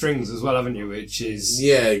you hit the strings as well, haven't you? Which is...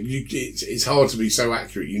 Yeah, it's hard to be so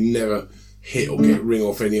accurate. You never hit or get ring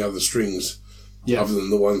off any other strings other than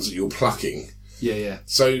the ones that you're plucking. Yeah.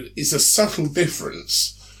 So it's a subtle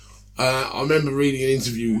difference. I remember reading an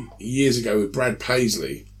interview years ago with Brad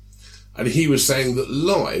Paisley, and he was saying that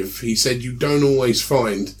live, he said you don't always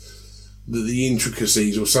find that the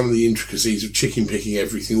intricacies or some of the intricacies of chicken picking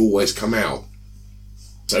everything always come out.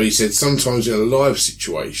 So he said sometimes in a live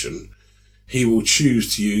situation, he will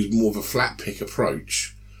choose to use more of a flat pick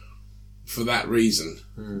approach for that reason,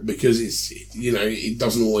 because it's, it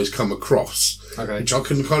doesn't always come across, which I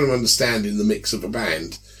can kind of understand in the mix of a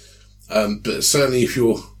band. But certainly if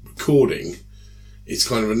you're recording, it's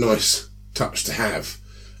kind of a nice touch to have.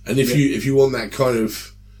 And if you want that kind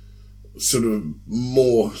of sort of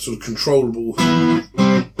more sort of controllable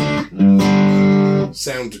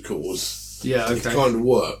sound to cause, it kind of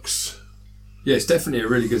works. Yeah, it's definitely a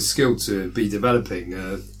really good skill to be developing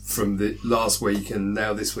from the last week and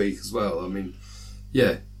now this week as well. I mean,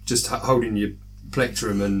 just holding your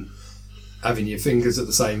plectrum and having your fingers at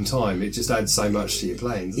the same time, it just adds so much to your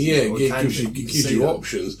playing. It gives you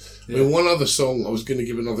options. I mean, one other song, I was going to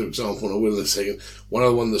give another example and I will in a second. One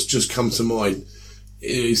other one that's just come to mind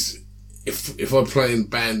is if I play in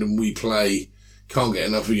band and we play Can't Get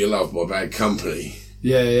Enough of Your Love by Bad Company.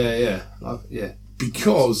 Yeah.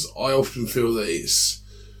 Because I often feel that it's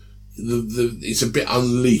a bit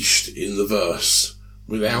unleashed in the verse.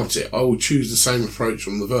 Without it, I will choose the same approach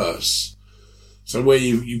on the verse. So where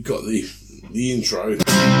you've got the intro.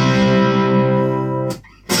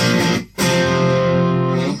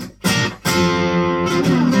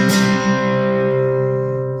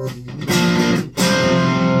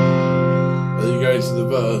 Then you go into the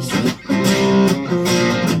verse.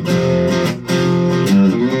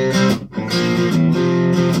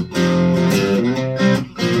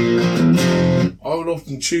 I would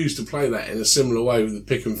often choose to play that in a similar way with the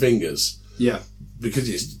pick and fingers. Yeah.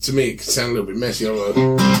 Because to me it can sound a little bit messy. I don't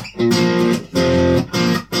know.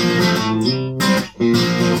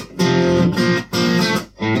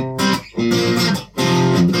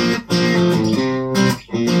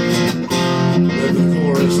 The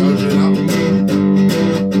chorus opening up.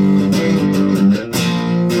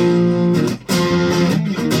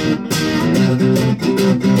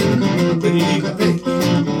 Then you need the pick.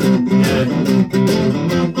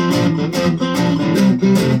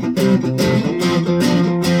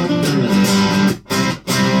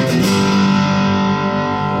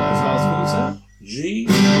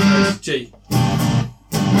 G.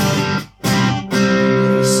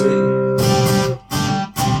 C.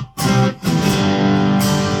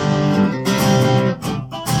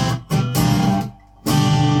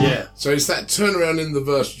 Yeah. So it's that turnaround in the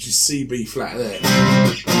verse, which is C, B flat there.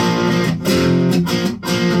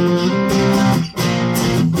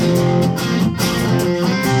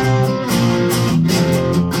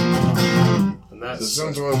 And that's...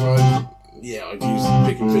 So sometimes I'd use the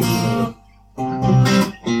pick and fingers.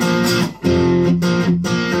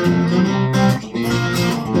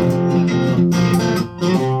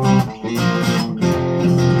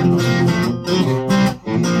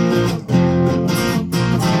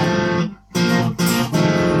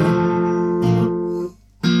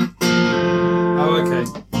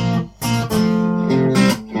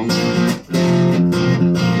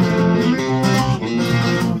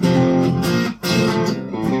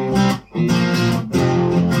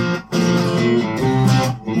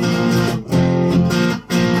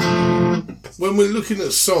 When we're looking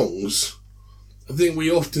at songs, I think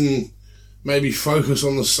we often maybe focus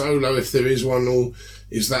on the solo if there is one, or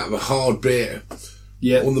is that the hard bit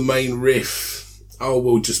on the main riff? Oh,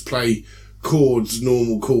 we'll just play chords,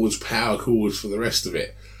 normal chords, power chords for the rest of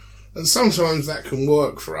it. And sometimes that can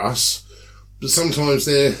work for us, but sometimes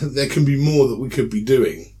there can be more that we could be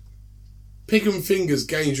doing. Pick and fingers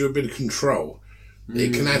gains you a bit of control.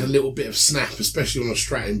 It can add a little bit of snap, especially on a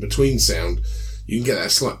strat in between sound. You can get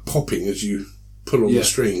that slight popping as you pull on the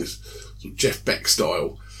strings, sort of Jeff Beck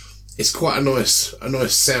style. It's quite a nice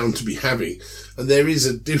sound to be having. And there is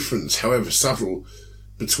a difference, however subtle,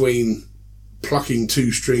 between plucking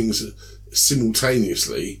two strings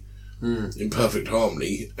simultaneously in perfect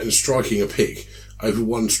harmony and striking a pick over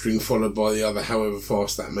one string followed by the other, however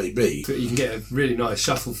fast that may be. But you can get a really nice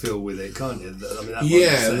shuffle feel with it, can't you? I mean,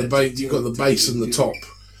 that you've got the bass and the top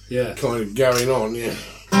kind of going on,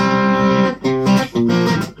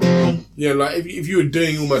 like if you were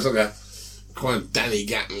doing almost like a kind of Danny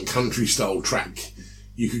Gatton country style track,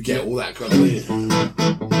 you could get all that kind of thing.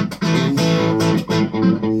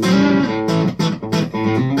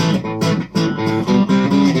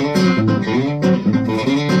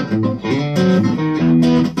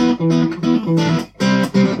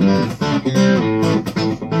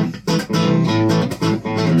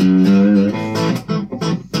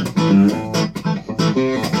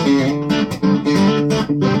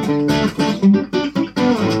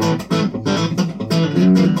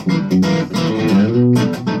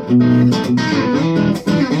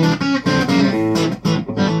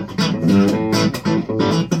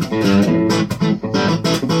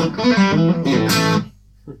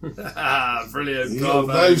 Brilliant.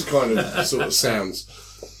 Those kind of sort of sounds.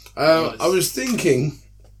 Nice. I was thinking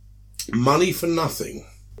Money for Nothing.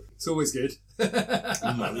 It's always good.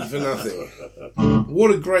 Money for Nothing.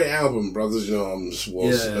 What a great album Brothers in Arms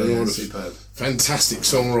was. Superb. Fantastic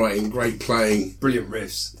songwriting, great playing. Brilliant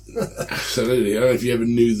riffs. Absolutely. I don't know if you ever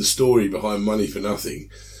knew the story behind Money for Nothing,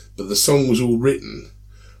 but the song was all written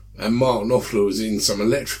and Mark Knopfler was in some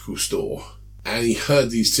electrical store and he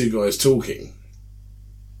heard these two guys talking.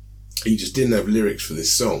 He just didn't have lyrics for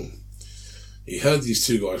this song. He heard these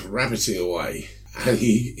two guys rabbiting away and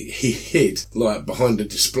he hid like behind a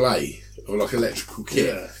display of like electrical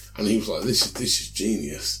kit and he was like, this is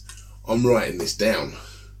genius. I'm writing this down.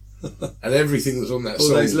 And everything that's on that all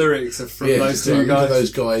song, those lyrics are from those two guys.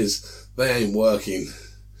 Those guys, they ain't working.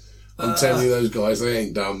 I'm telling you, those guys, they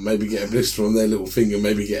ain't dumb. Maybe get a blister on their little finger,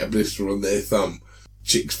 maybe get a blister on their thumb.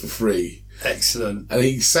 Chicks for free. Excellent. And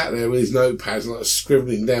he sat there with his notepads like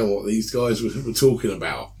scribbling down what these guys were talking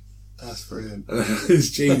about. That's brilliant. And it's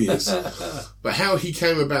genius. But how he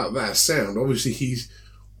came about that sound, obviously he's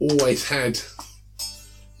always had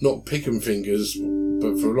not pick and fingers,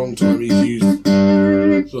 but for a long time he's used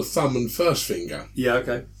sort of thumb and first finger. Yeah,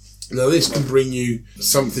 okay. Now this can bring you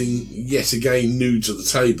something yet again new to the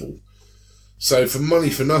table. So for Money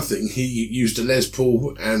for Nothing, he used a Les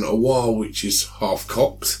Paul and a wah, which is half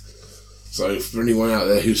cocked. So for anyone out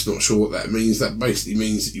there who's not sure what that basically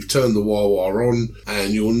means that you've turned the wah-wah on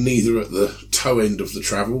and you're neither at the toe end of the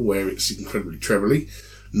treble, where it's incredibly trebly,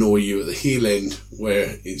 nor are you at the heel end,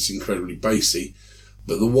 where it's incredibly bassy.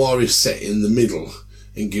 But the wah is set in the middle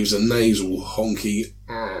and gives a nasal, honky,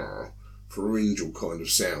 pharyngeal kind of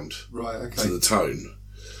sound to the tone.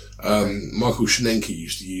 Michael Schenker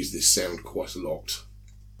used to use this sound quite a lot.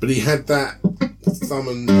 But he had that thumb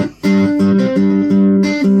and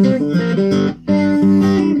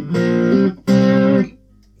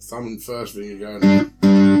first finger going.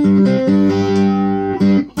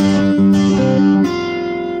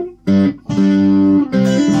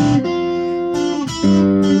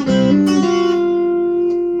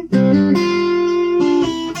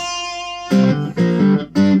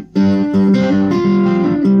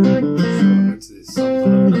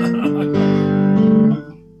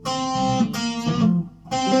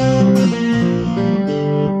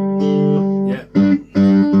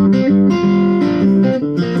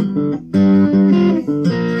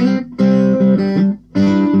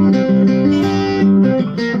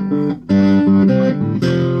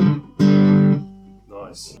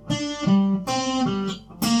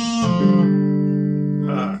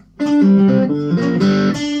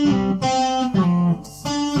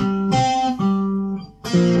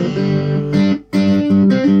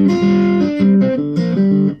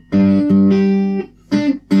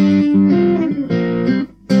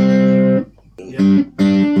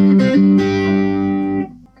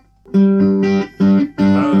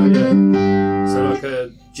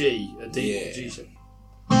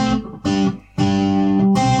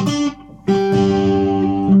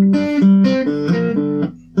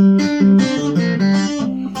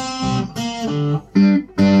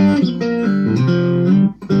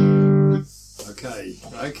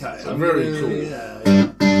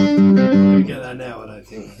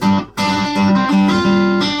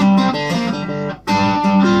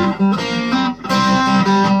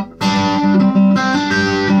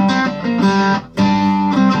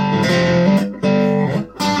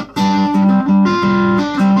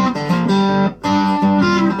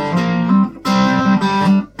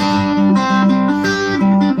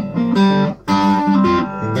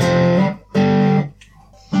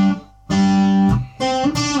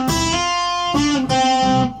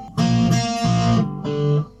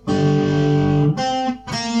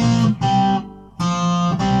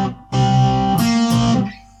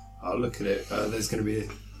 look at it. There's going to be.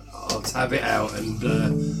 I'll tab it out and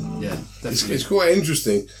definitely. It's quite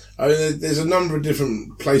interesting. I mean, there's a number of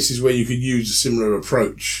different places where you could use a similar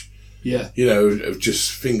approach. Yeah. Of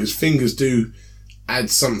just fingers. Fingers do add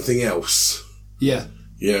something else. Yeah.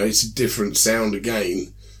 It's a different sound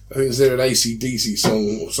again. I think there's an AC/DC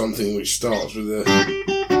song or something which starts with a...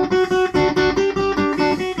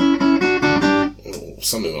 or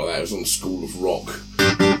something like that. It was on School of Rock.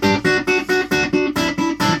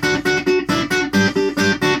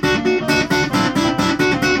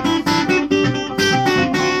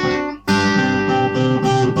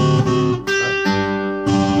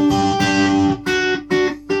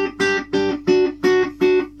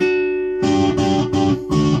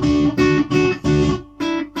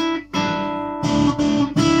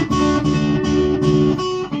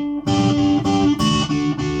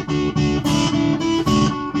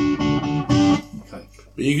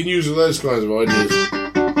 But you can use all those kinds of ideas.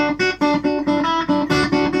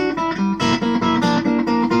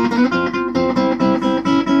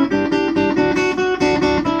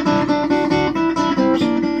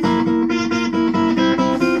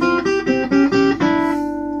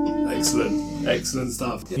 Excellent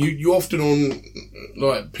stuff. You often on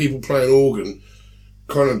like people playing organ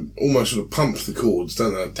kind of almost sort of pumps the chords,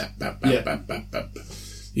 don't they? Tap, bap, bap, bap, bap, bap.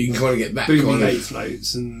 You can kind of get that booming kind of eighth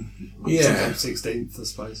notes and sometimes 16th, I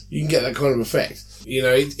suppose. You can get that kind of effect.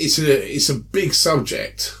 It's a big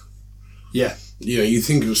subject. Yeah. You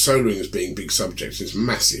think of soloing as being big subjects. It's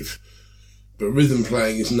massive, but rhythm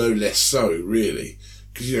playing is no less so, really,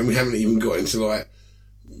 because we haven't even got into like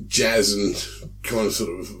jazz and kind of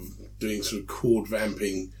sort of doing sort of chord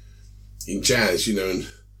vamping in jazz, and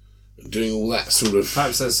doing all that sort of...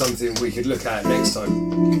 Perhaps that's something we could look at next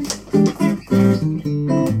time.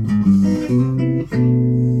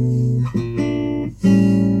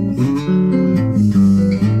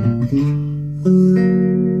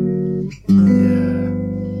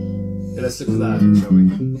 Yeah, let's look at that, shall we?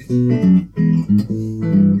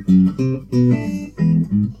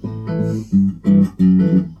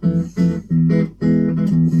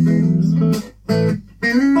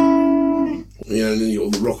 And then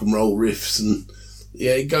you've got the rock and roll riffs, and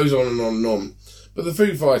it goes on and on and on. But the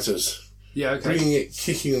Foo Fighters, bringing it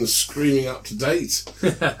kicking and screaming up to date.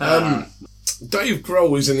 Dave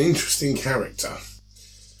Grohl is an interesting character.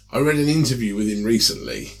 I read an interview with him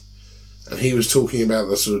recently, and he was talking about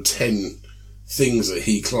the sort of 10 things that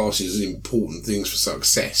he classes as important things for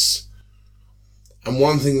success. And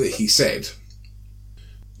one thing that he said,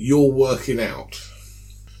 you're working out.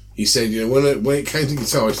 He said, when it came to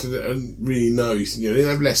guitar, he said, I didn't really know. He said, I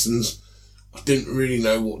didn't have lessons. I didn't really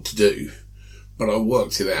know what to do, but I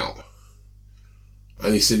worked it out.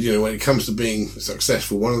 And he said, when it comes to being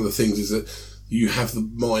successful, one of the things is that you have the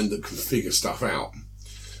mind that can figure stuff out.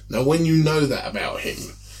 Now, when you know that about him,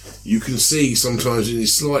 you can see sometimes in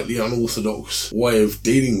his slightly unorthodox way of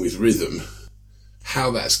dealing with rhythm,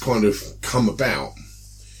 how that's kind of come about.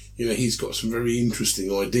 He's got some very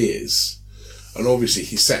interesting ideas. And obviously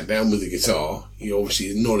he sat down with the guitar.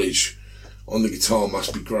 His knowledge on the guitar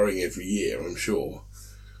must be growing every year, I'm sure.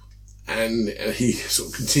 And he sort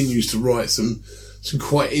of continues to write some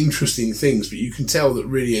quite interesting things, but you can tell that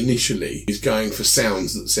really initially he's going for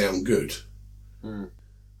sounds that sound good. Mm.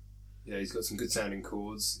 Yeah, he's got some good sounding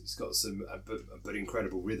chords. He's got some, but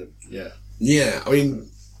incredible rhythm. Yeah. Yeah, I mean,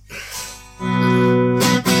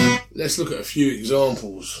 let's look at a few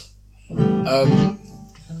examples.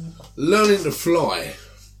 Learning to Fly.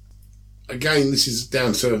 Again, this is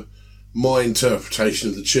down to my interpretation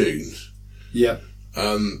of the tune. Yeah.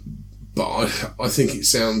 But I think it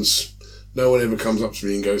sounds... No one ever comes up to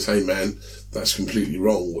me and goes, hey man, that's completely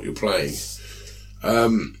wrong what you're playing.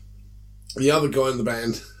 The other guy in the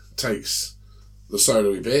band takes the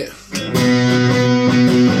solo-y bit.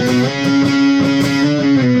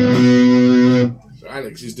 So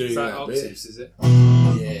Alex is doing that octaves, bit. Is it?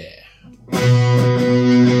 Yeah.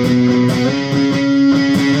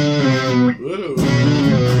 Whoa.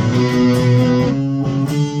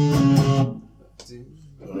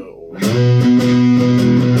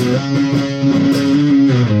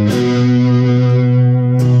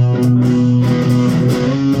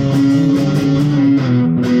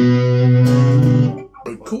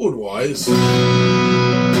 Chord-wise, I'm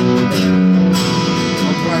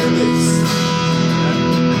playing this.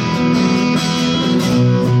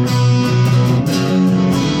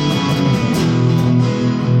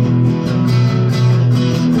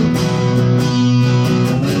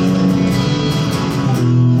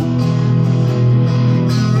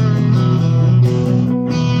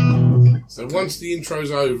 So once the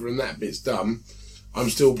intro's over and that bit's done, I'm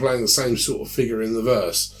still playing the same sort of figure in the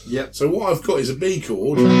verse. Yep. So what I've got is a B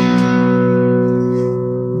chord, and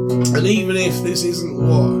even if this isn't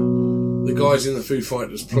what the guys in the Foo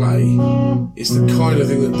Fighters play, it's the kind of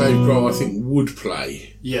thing that Dave Grohl, I think, would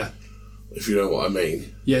play. Yeah. If you know what I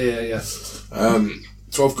mean. Yeah.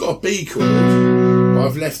 So I've got a B chord, but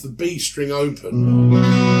I've left the B string open.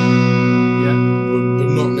 Yeah. But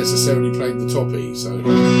not necessarily played the top E, so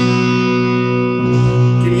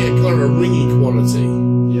giving it kind of a ringy quality.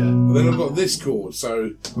 Yeah. And then I've got this chord, so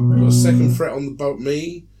I've got a second fret on the bottom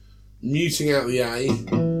E, muting out the A,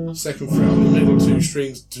 second fret on the middle two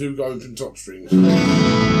strings, two open top strings.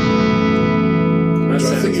 Which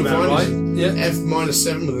I think you'll find right. is F minor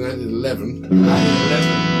 7 with an added 11.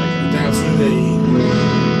 Okay. Down to an E.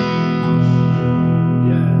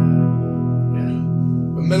 Yeah.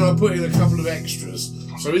 And then I put in a couple of extras.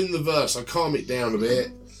 So in the verse, I calm it down a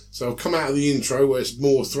bit. So I'll come out of the intro where it's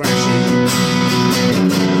more thrashy.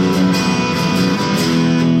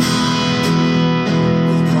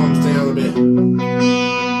 It calms down a bit.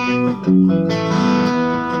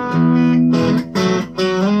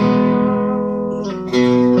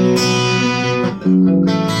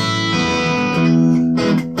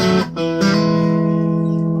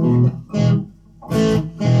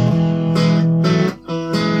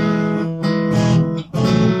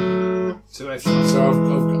 So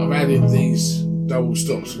I've added these double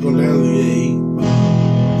stops. I've gone down to the E,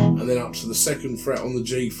 and then up to the second fret on the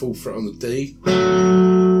G, full fret on the D.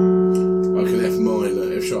 Like an F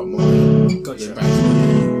minor, F sharp minor. Gotcha. Then back to the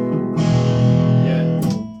E.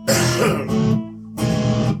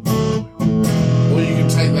 Or you can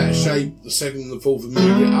take that shape, the second and the fourth, and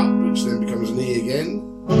move it up, which then becomes an E again.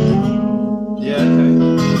 Yeah,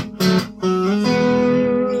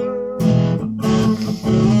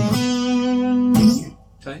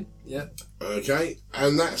 okay. Okay, yeah. Okay,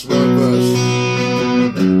 and that's my verse.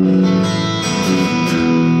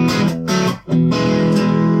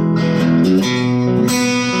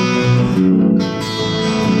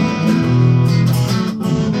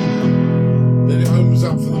 Then it opens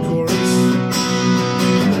up for the chorus.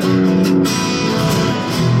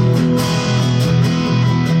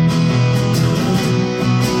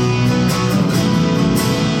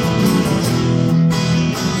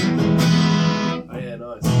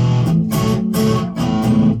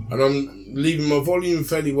 And I'm leaving my volume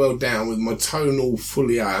fairly well down with my tone all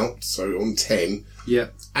fully out, so on 10. Yeah.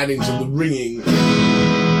 Adding to the ringing, the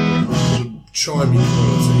chimey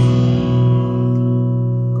quality.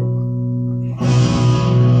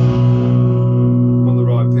 I'm on the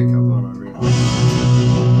right pickup, aren't I, really?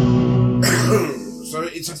 So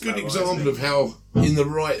it's a good example of how, in the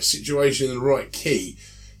right situation, in the right key,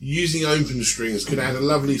 using open strings could add a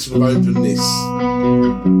lovely sort of openness.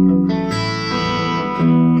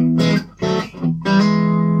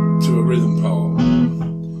 To a rhythm part.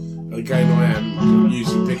 And again, I am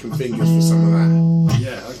using pick and fingers for some of that.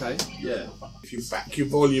 Yeah, okay, yeah. If you back your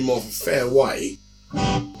volume off a fair way,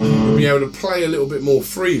 you'll be able to play a little bit more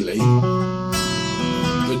freely.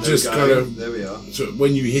 But just kind of, there we are. so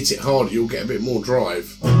when you hit it harder, you'll get a bit more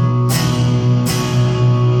drive.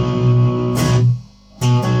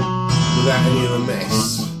 Without any of the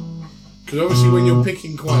mess. Because obviously when you're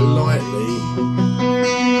picking quite lightly,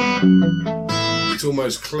 it's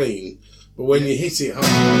almost clean. But when you hit it hard,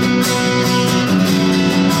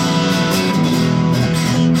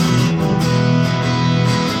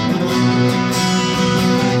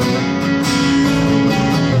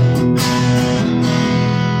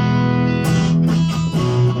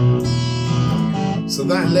 so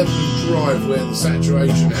that level of drive where the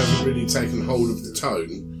saturation hasn't really taken hold of the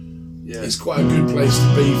tone, it's quite a good place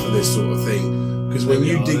to be for this sort of thing. Because when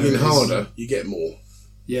you dig in harder, you get more.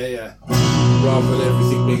 Yeah. Rather than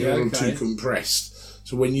everything being a little too compressed.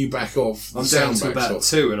 So when you back off, the I'm sound down to backs about off.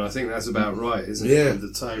 2, and I think that's about right, isn't it? Yeah. With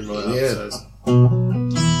the tone right up. Yeah. So it's...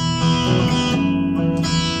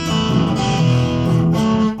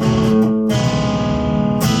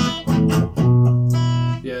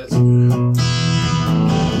 Yeah, it's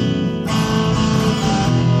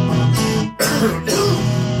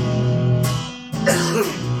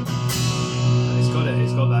good.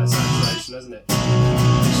 It's got that saturation, hasn't it?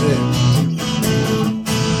 That's it.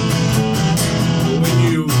 Well, when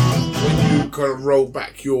you kind of roll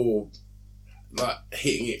back your, like,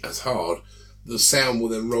 hitting it as hard, the sound will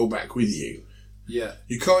then roll back with you. Yeah.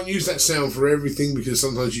 You can't use that sound for everything because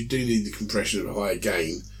sometimes you do need the compression of a higher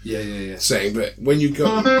gain. Yeah. Saying, but when you've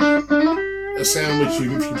got a sound which if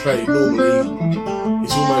you play it normally,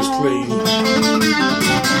 it's almost clean.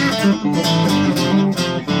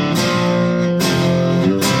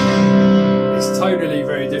 It's tonally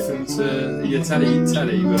very different to your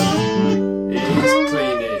telly, but it is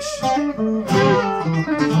cleanish.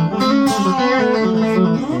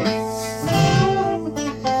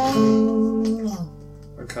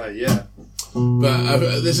 Okay, yeah. But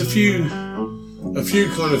there's a few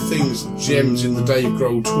kind of things, gems in the Dave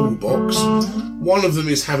Grohl toolbox. One of them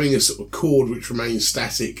is having a sort of chord which remains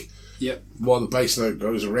static while the bass note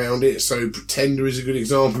goes around it. So Pretender is a good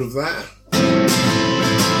example of that.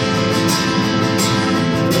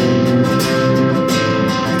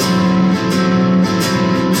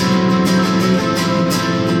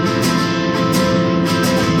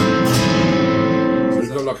 So we've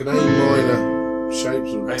got like an A minor shape,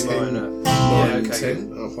 sort of A minor. 9,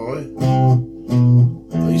 10 up high.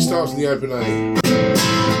 He starts with the open A.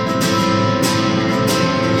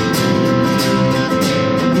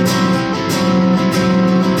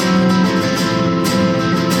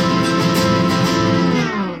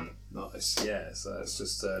 Nice, yeah, so it's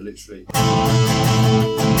just literally.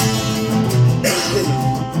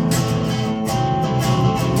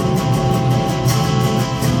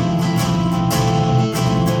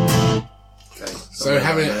 So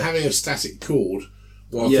having a static chord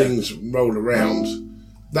while things roll around,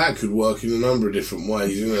 that could work in a number of different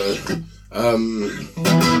ways, you know.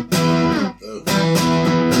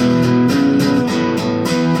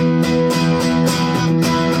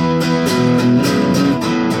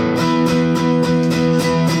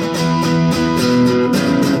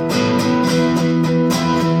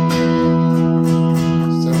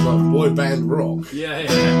 Sounds like boy band rock. Yeah.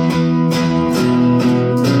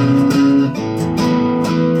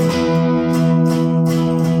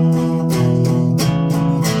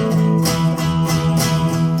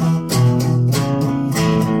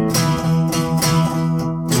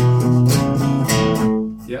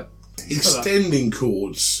 Extending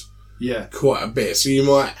chords Yeah. quite a bit. So you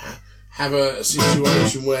might have a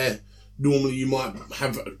situation where normally you might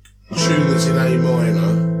have a tune that's in A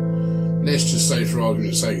minor. Let's just say, for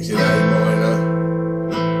argument's sake, it's in A minor.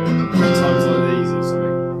 Times like these or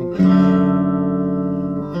something.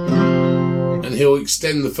 And he'll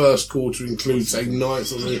extend the first chord to include, say,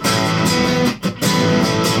 ninth on the...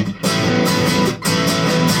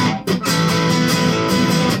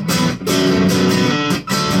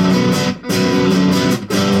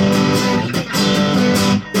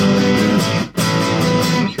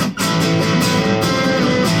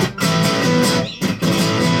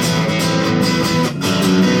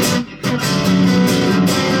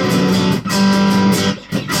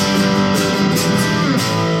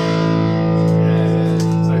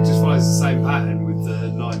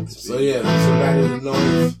 So yeah, that's a value of the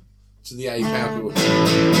ninth to the A power chord.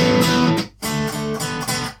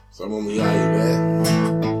 So I'm on the A there.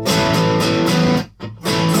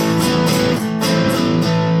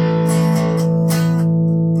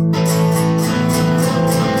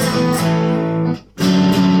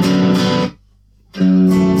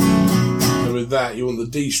 So with that, you want the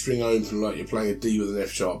D string open like you're playing a D with an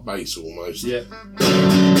F sharp bass almost. Yeah.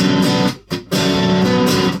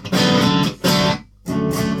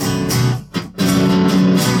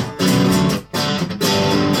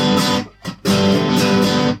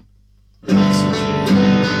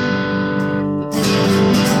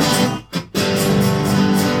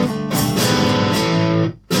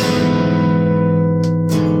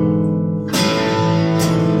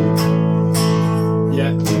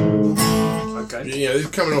 You know, it's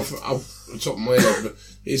coming off the top of my head, but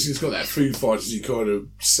it's got that Foo Fighters kind of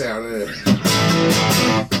sound there.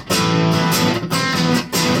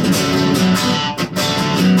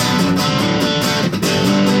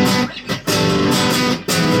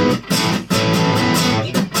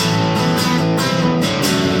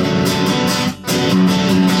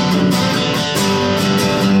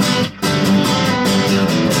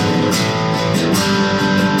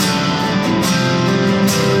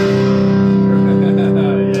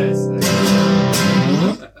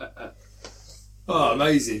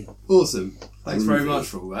 Amazing. Awesome. Thanks very much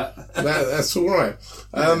for all that. That's all right.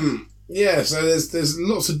 Yeah, so there's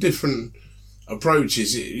lots of different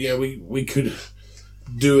approaches. You know, we could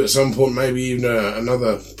do at some point maybe even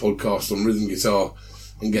another podcast on rhythm guitar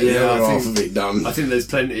and get the other half of it done. I think there's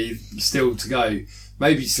plenty still to go.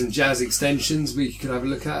 Maybe some jazz extensions we could have a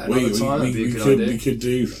look at another time. That'd be a good idea. We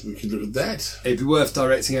could look at that. It'd be worth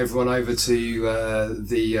directing everyone over to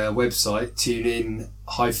the website,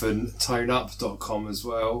 tunein-toneup.com as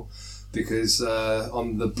well, because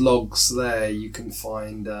on the blogs there you can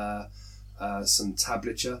find some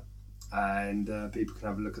tablature, and people can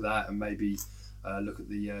have a look at that and maybe look at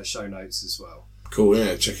the show notes as well. Cool,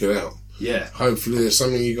 yeah, check it out. Yeah. Hopefully there's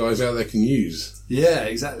something you guys out there can use. Yeah,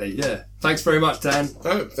 exactly, yeah. Thanks very much, Dan.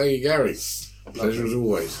 Oh, thank you, Gary. Pleasure as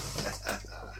always.